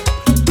ladito.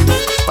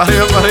 Para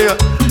arriba, para arriba.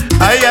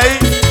 Ahí, ahí.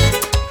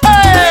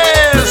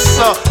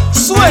 ¡Eso!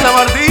 ¡Suena,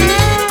 Martín!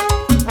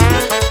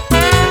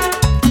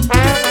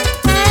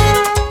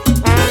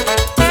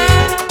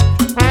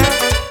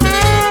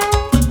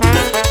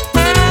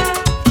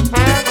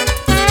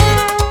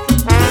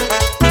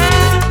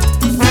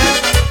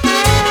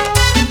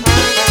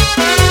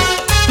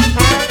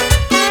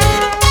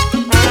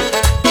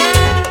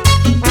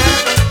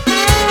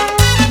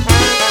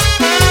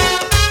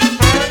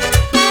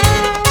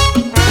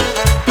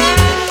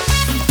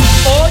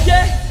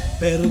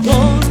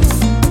 Perdón,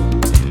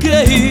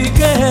 creí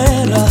que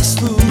eras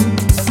tú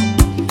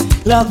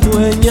la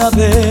dueña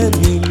de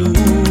mi luz,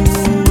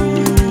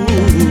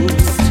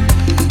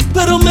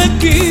 pero me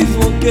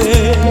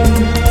equivoqué.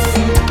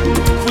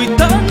 Fui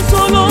tan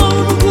solo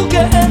un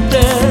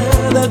juguete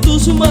de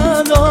tus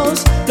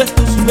manos, de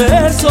tus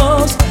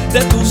besos,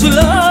 de tus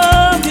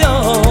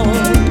labios.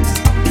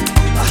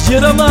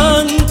 Ayer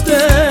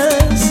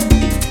amantes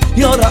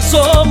y ahora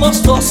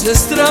somos dos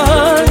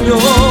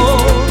extraños.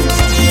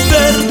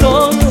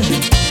 Perdón,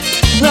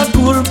 La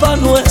culpa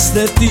no es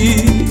de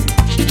ti,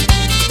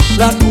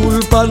 la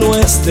culpa no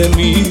es de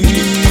mí.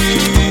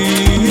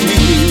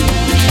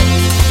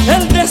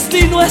 El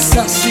destino es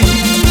así,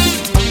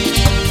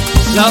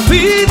 la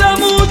vida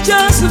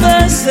muchas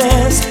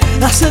veces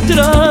hace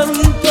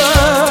trampa.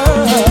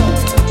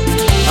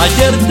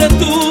 Ayer te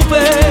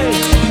tuve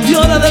y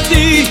ahora de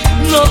ti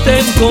no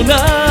tengo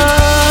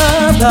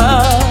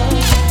nada.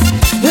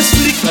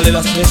 Explícale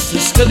las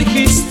veces que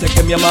dijiste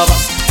que me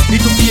amabas y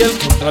tu piel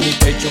contra mi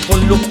pecho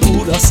con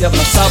locura se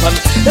abrazaban.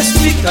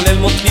 Explícale el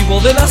motivo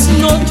de las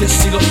noches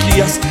y los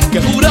días que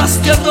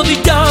juraste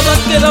arrodillada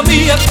que era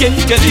mía quien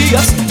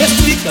querías.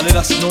 Explícale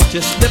las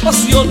noches de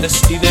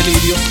pasiones y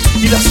delirios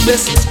y las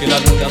veces que la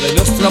luna de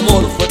nuestro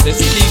amor fue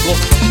testigo.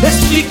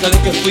 Explícale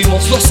que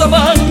fuimos los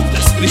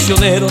amantes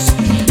prisioneros,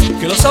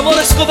 que los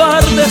amores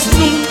cobardes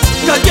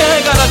nunca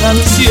llegarán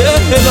al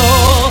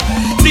cielo.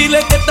 Dile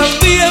que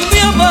también me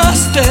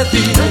amaste,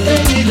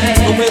 dile,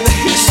 no me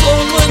dejes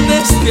solo en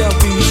este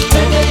abismo.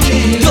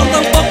 Yo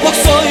tampoco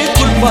soy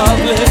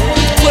culpable,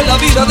 fue la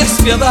vida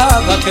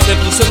despiadada que te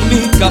puso en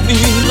mi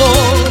camino.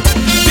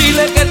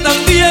 Dile que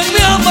también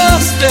me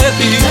amaste,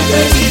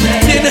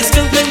 dile, tienes que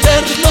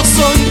entender, no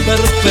soy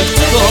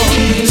perfecto.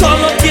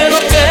 Solo quiero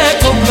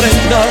que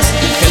comprendas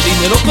que el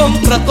dinero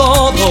compra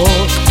todo,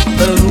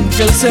 pero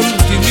nunca el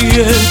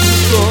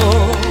sentimiento.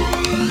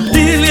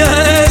 Dile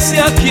a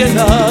ese a quien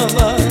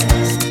amas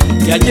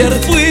que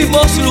ayer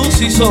fuimos luz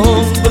y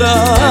sombra,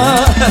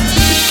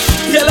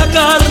 que la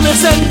carne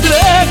se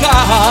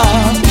entrega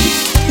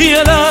y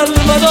el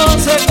alma no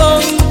se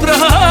compra.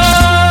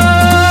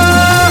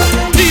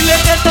 Dile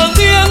que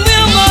también me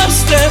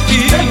amaste,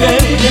 dile,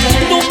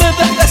 no me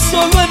dejes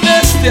solo en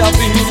este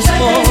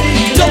abismo.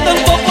 Yo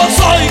tampoco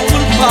soy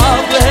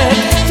culpable,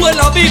 fue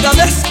la vida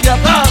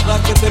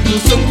despiadada que te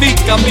puso en mi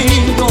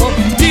camino.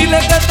 Dile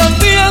que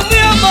también me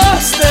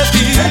amaste,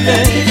 dile,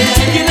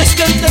 tienes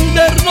que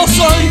entender, no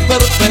soy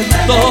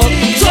perfecto.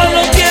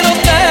 Solo quiero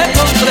que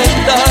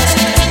comprendas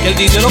que el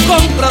dinero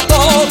compra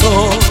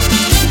todo,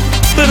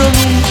 pero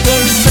nunca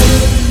el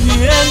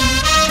sentimiento.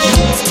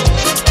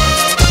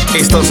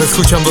 Estás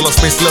escuchando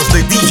las mezclas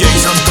de DJ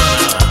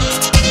Santana.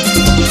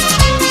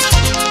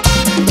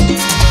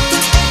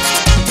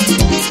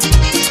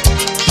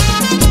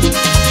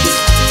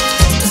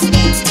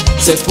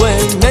 Se fue,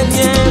 me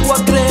niego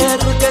a creer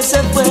que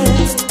se fue,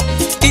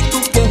 y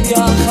tú que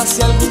viajas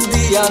si algún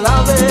día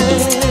la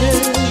ves,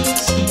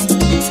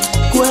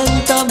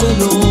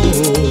 cuéntamelo,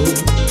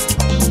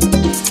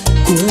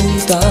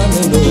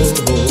 cuéntamelo.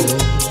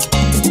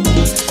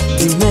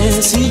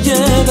 Dime si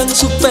lleva en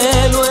su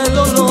pelo el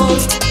olor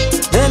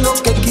de lo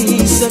que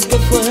quise que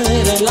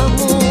fuera el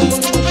amor.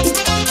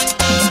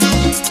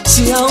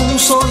 Si aún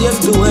soy el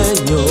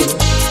dueño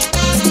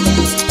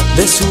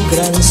de su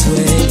gran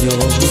sueño.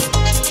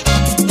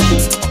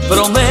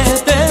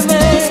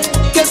 Prométeme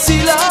que si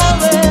la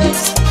ves,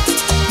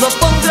 no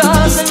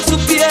pondrás en su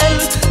piel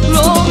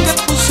lo que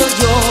puse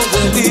yo,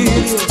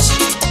 delirios,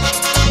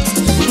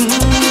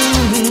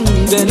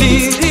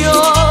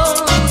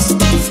 delirios.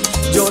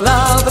 Yo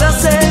la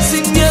abracé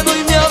sin miedo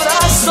y me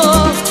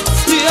abrazó,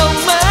 y aún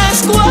me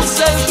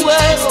escuece el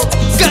fuego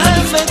que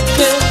me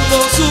quemó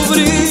su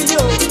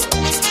brillo,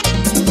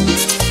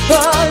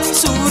 ay,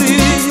 su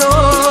brillo.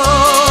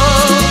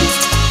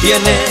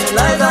 Tiene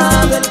la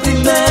edad del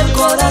primer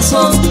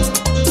corazón,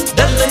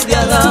 del rey de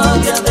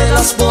Arabia, de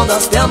las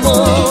bodas de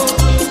amor,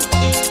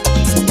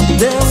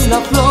 de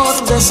una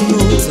flor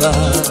desnuda,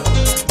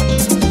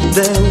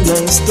 de una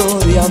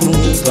historia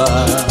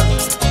muda.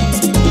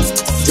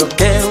 Yo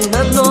que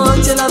una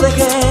noche la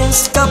dejé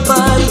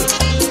escapar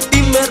y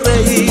me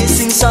reí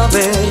sin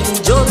saber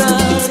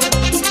llorar.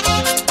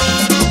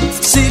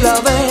 Si la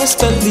ves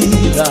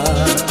perdida,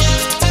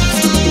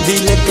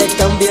 dile que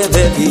cambié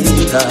de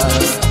vida.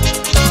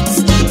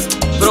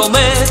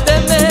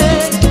 Prométeme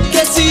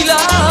que si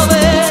la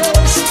ves,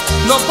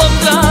 no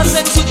pondrás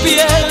en su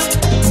piel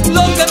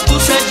lo que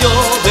puse yo,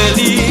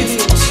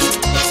 delirios,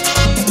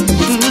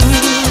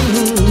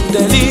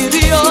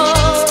 delirios.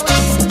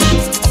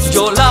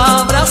 Yo la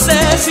abracé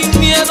sin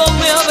miedo,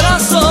 me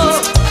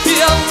abrazó,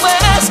 y aún me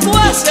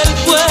escuece el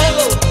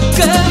fuego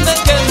que me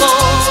quemó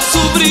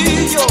su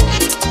brillo,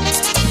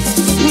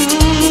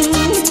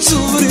 su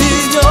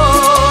brillo.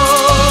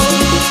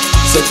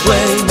 Se fue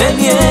y me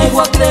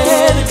niego a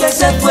creer que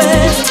se fue,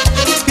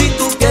 y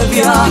tú que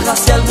viajas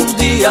si algún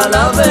día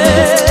la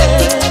ves,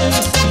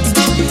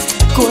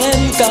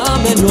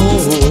 cuéntamelo,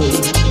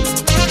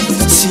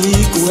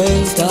 sí,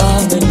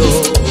 cuéntamelo.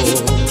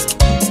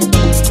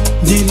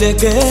 Dile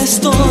que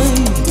estoy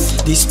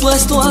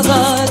dispuesto a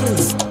dar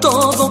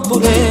todo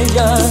por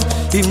ella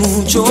y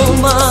mucho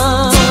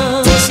más.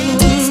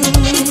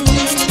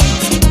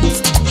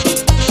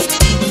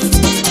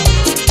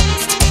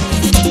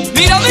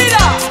 Mira,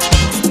 mira,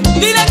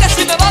 dile que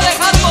si me va a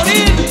dejar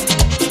morir,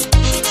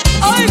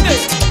 ¡oíste!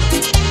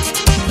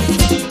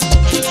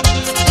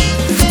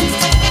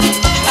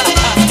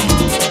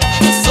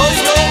 Soy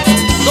yo,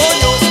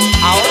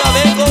 ahora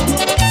vengo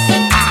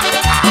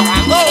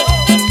acabando.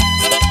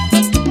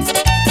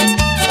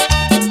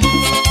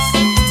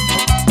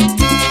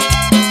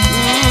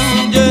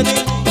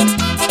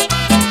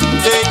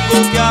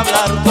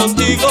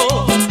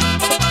 contigo,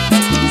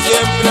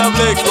 siempre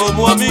hablé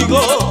como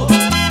amigo,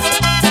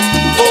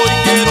 hoy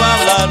quiero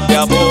hablar de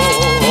amor.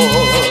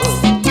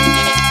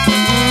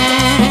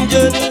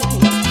 Jenny,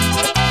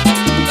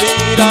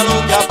 mira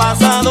lo que ha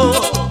pasado,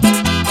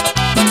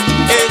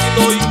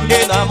 estoy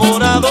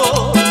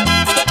enamorado,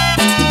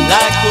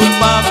 la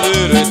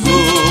culpable eres tú.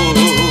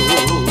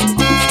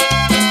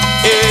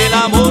 El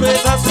amor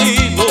es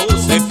así, no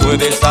se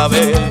puede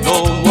saber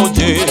cómo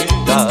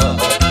llega.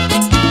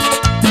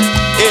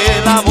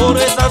 El amor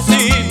es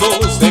así, no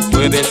se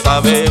puede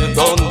saber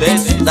dónde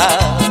está.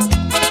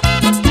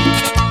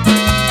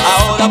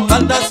 Ahora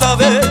falta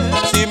saber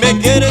si me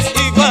quieres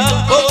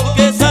igual,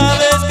 porque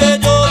sabes que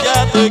yo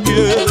ya te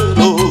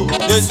quiero.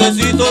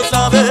 Necesito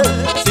saber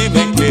si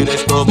me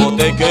quieres como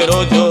te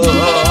quiero yo.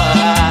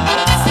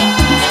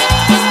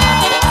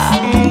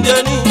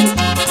 Jenny,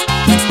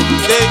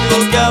 tengo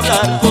que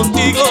hablar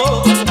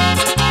contigo,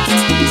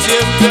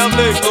 siempre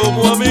hablé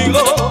como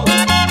amigo,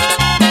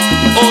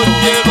 hoy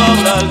quiero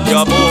hablar de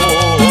amor.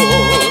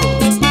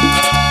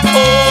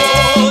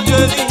 Oh,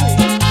 Jenny,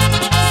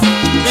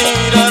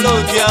 mira lo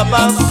que ha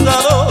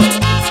pasado,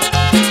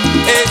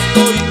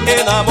 estoy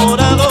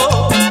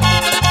enamorado,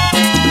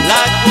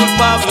 la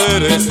culpable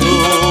eres tú.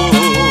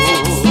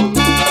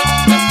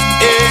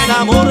 El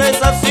amor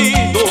es así,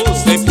 no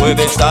se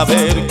puede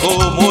saber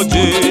cómo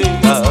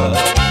llega.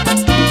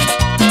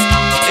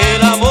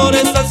 El amor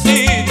es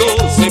así,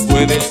 no se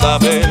puede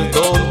saber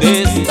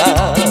dónde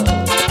está.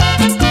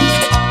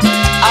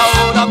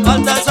 Ahora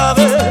falta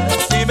saber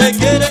si me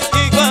quieres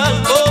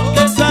igual,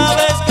 porque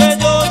sabes que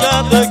yo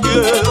ya te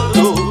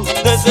quiero.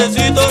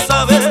 Necesito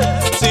saber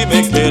si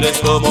me quieres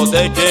como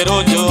te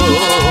quiero yo.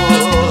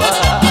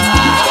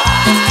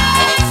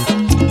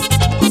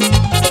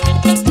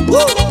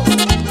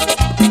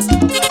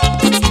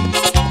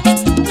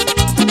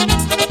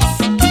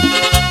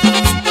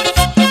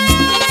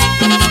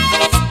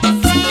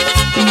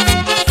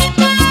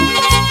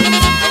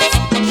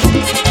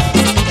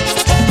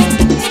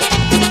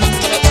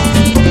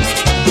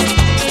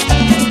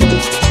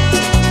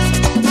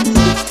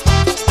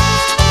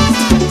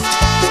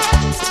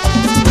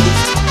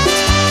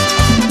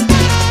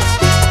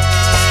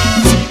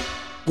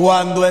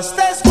 Cuando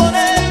estés con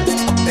él,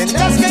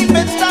 tendrás que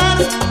inventar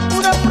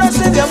una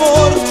frase de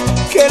amor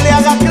que le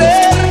haga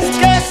creer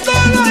que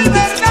solo hay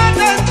verdad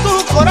en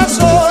tu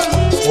corazón.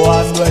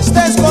 Cuando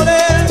estés con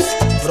él,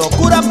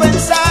 procura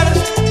pensar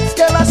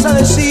qué vas a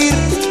decir,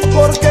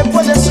 porque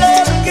puede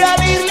ser que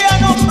al irle a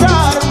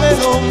nombrarme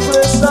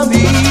nombres a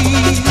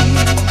mí.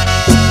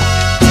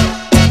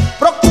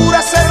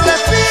 Procura serle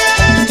fiel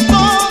en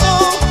todo,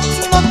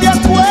 no te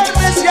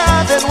acuerdes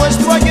ya de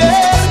nuestro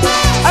ayer.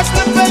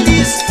 Hazte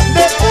feliz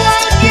de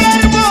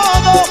cualquier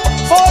modo,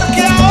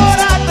 porque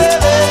ahora te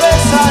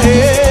debes a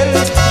él.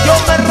 Yo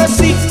me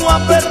resigno a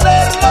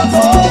perderlo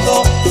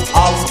todo,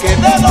 aunque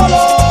de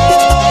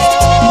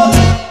dolor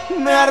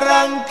me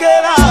arranque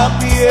la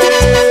piel.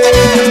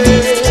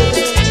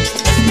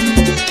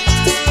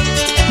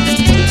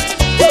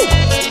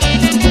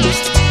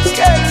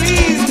 ¡Qué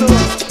lindo!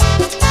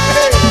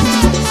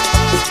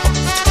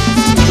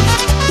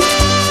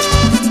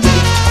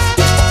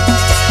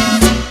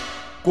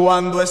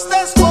 Cuando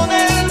estés con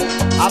él,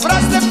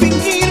 habrás de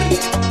fingir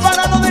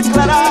para no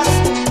declarar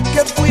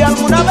que fui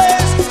alguna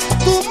vez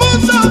tu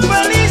mundo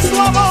feliz, tu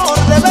amor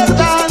de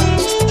verdad.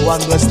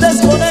 Cuando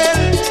estés con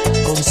él,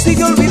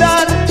 consigue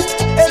olvidar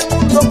el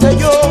mundo que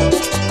yo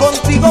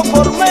contigo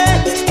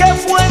formé, que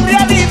fue en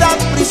realidad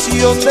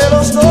prisión de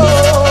los dos.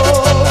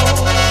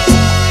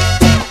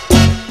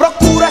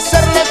 Procura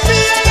serle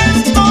fiel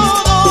en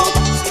todo,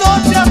 no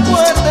te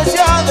acuerdes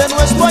ya de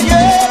nuestro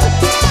ayer.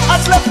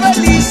 Hazle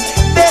feliz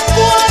de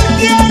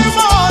cualquier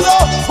modo,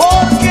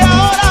 porque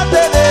ahora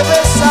te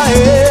debes a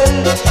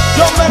él.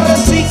 Yo me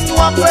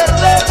resigno a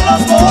perderlo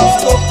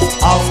todo,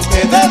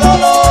 aunque de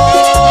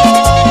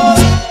dolor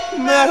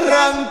me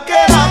arranque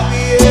la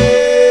piel.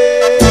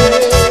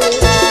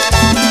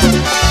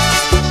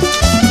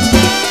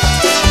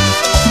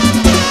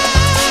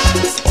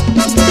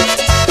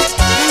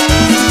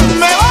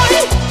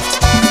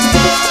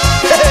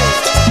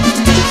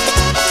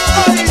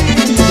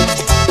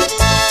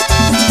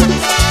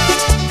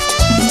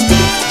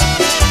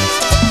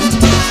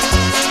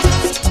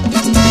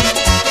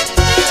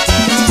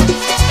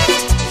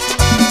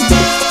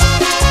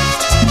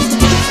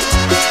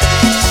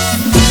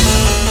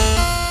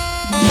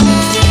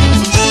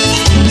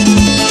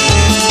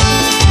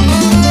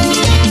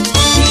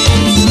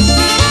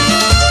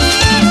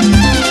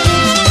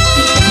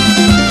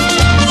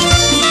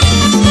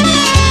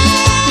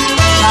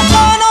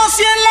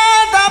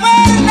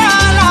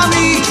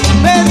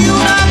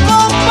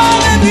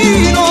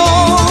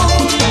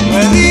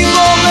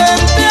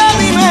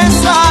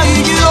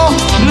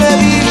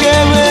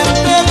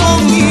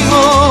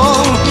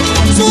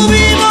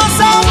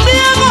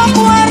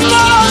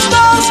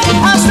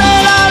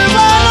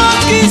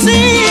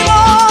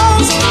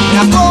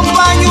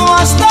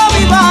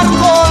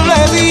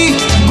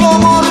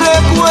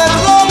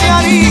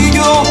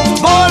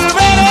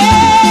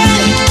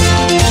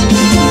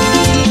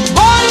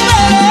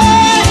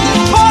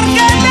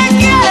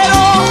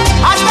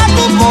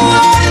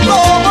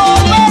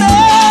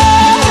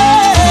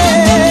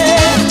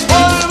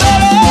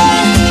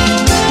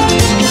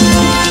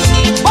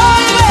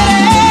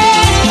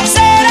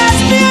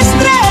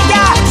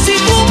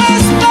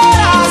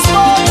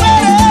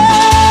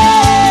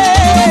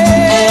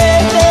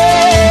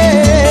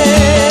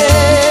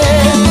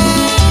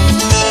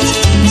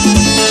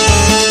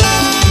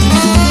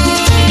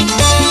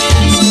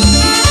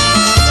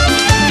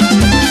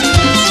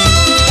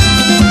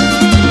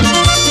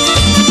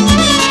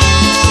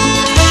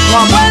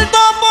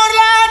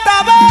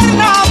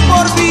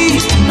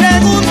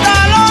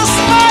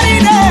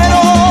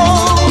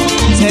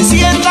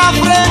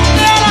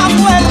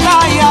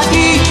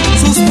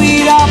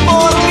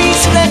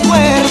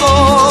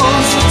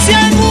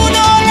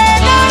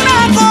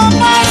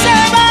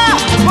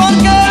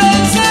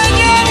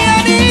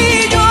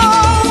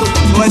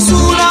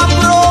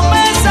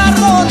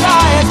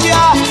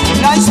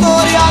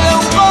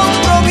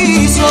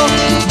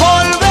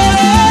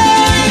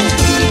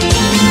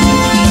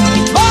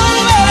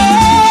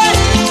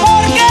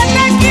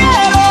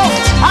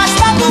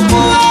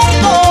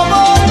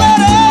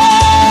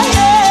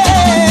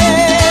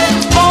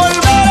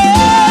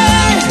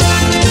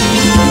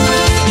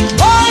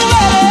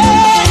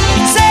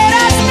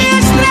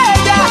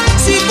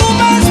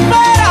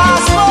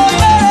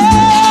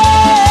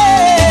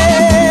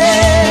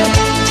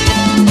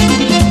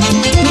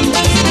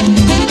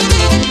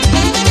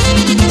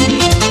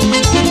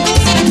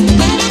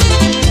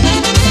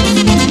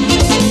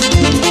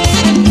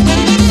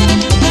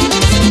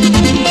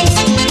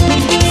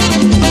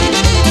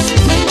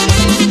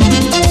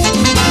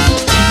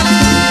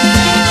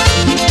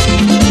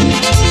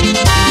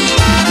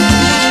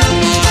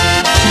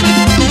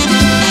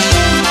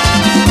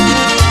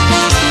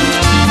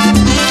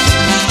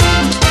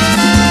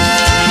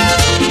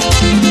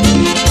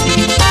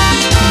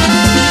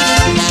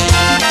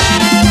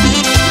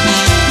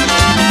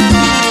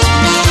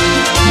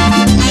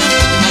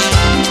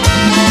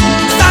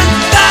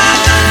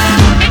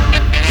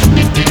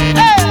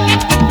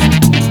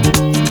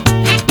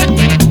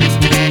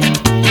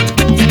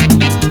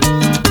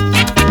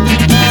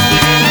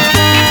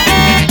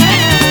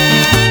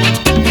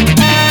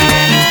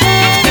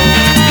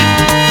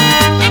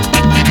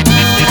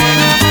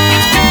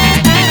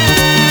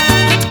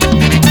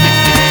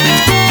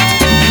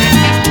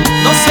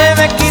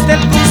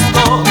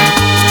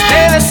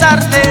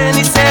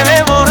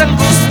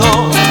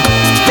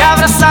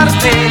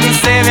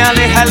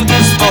 aleja el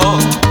gusto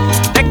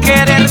de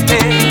quererte.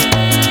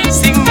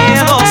 Sin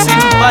miedo, sin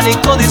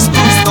pánico,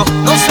 disgusto,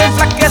 no se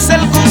enflaquece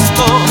el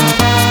gusto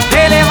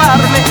de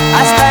elevarme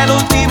hasta el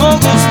último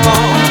gusto.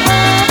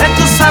 De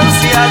tus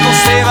ansias no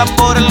se va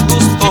por el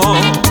gusto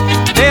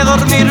de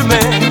dormirme,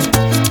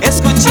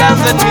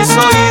 escuchando en mis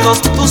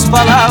oídos tus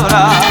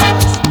palabras.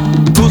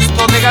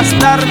 Gusto de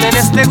gastarme en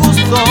este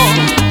gusto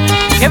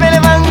que me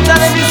levanta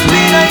de mi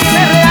espina y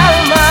me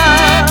realma.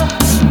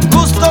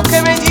 Gusto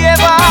que me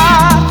lleva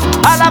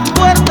a la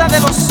puerta de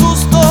los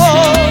sustos,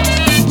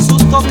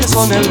 sustos que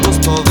son el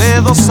gusto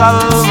de dos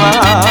almas.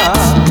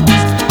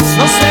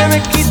 No se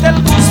me quita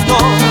el gusto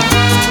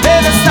de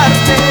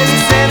besarte, ni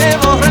se me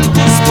borra el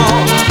gusto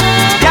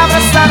de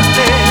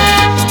abrazarte.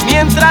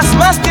 Mientras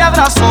más te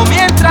abrazo,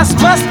 mientras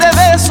más te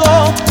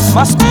beso,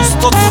 más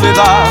gusto tú le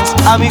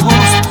das a mi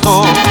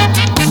gusto.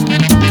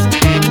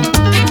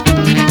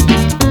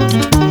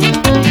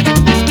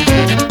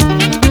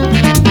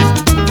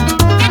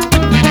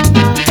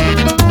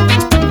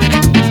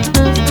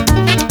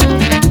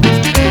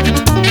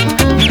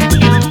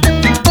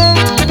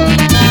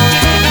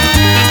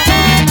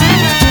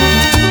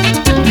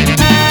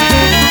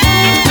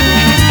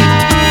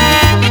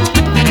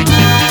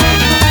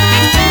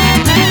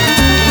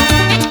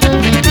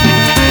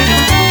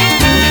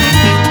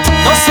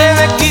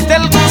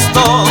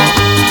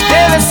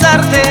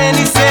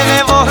 Ni se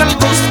me borra el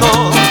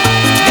gusto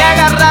de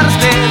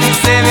agarrarte, ni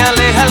se me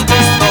aleja el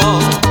gusto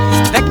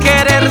de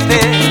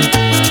quererte.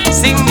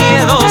 Sin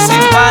miedo,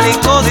 sin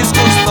pánico,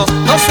 disgusto,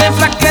 no se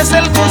enflaquece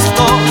el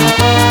gusto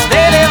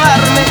de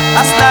elevarme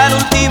hasta el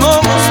último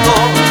gusto.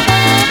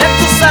 De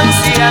tus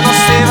ansias no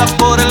se va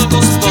por el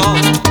gusto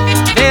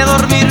de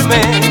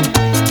dormirme,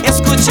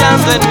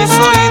 escuchando en mis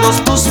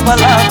oídos tus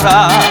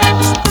palabras.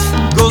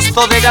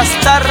 Gusto de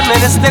gastarme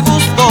en este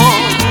gusto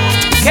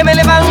que me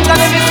levanta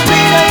de mi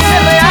espina y me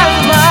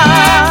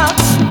realma.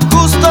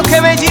 Gusto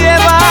que me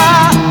lleva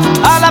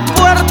a la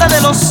puerta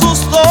de los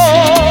sustos,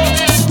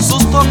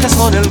 sustos que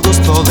son el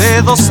gusto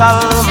de dos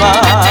almas.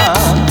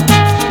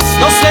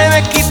 No se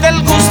me quita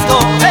el gusto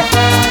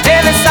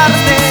de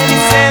besarte, ni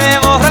se me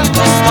borra el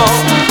gusto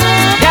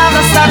de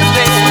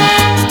abrazarte.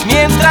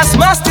 Mientras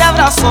más te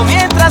abrazo,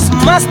 mientras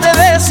más te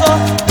beso,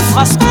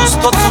 más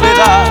gusto tú le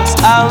das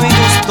a mi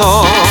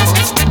gusto.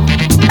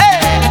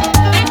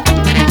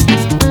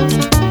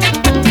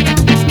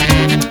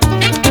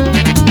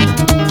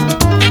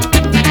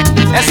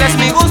 Ese es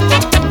mi gusto.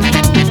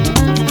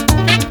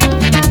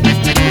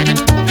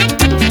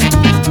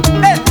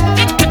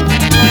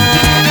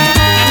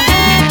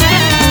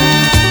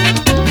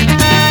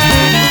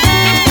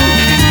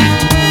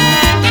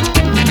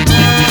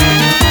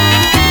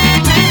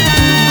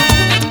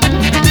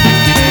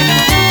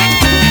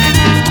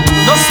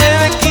 No se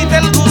me quita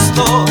el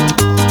gusto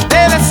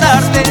de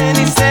besarte,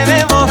 ni se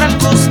me borra el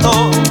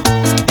gusto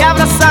de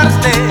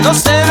abrazarte. No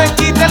se me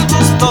quita el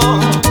gusto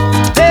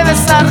de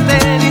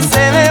besarte, ni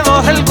se me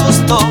borra el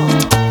gusto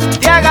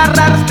de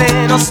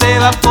agarrarte. No se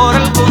va por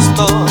el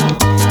gusto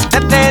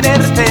de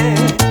tenerte.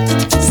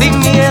 Sin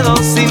miedo,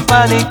 sin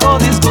pánico,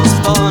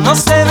 disgusto, no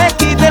se me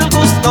quita el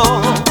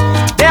gusto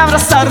de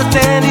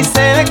abrazarte, ni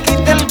se me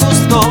quita el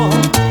gusto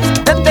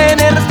de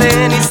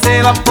tenerte. Ni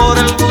se va por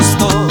el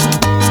gusto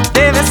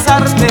de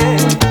besarte.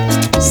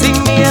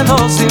 Sin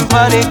miedo, sin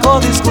pánico,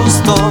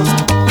 disgusto.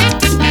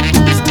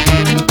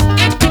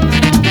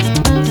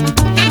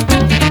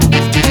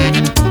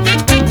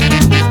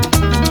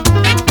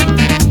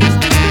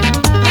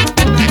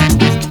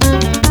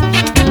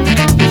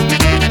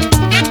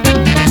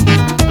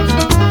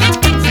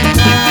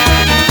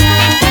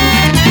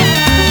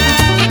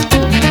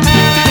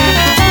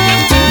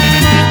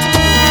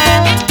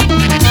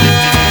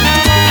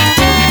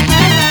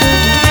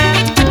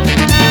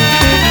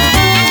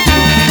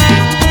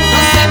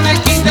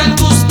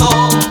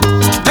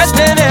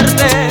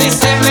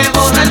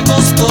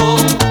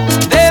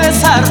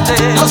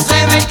 No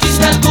se me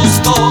quita el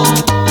gusto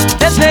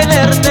de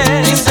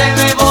tenerte, ni se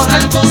me borra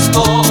el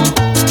gusto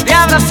de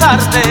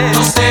abrazarte.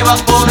 No se va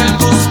por el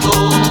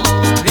gusto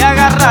de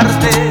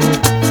agarrarte.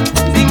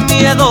 Sin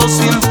miedo,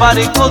 sin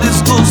pánico,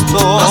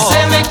 disgusto. No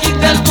se me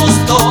quita el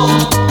gusto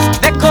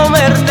de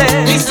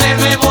comerte, ni se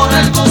me borra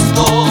el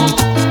gusto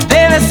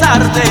de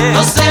besarte.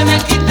 No se me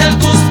quita el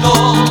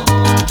gusto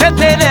de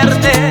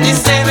tenerte, ni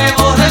se me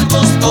borra el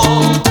gusto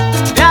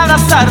de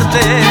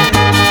abrazarte.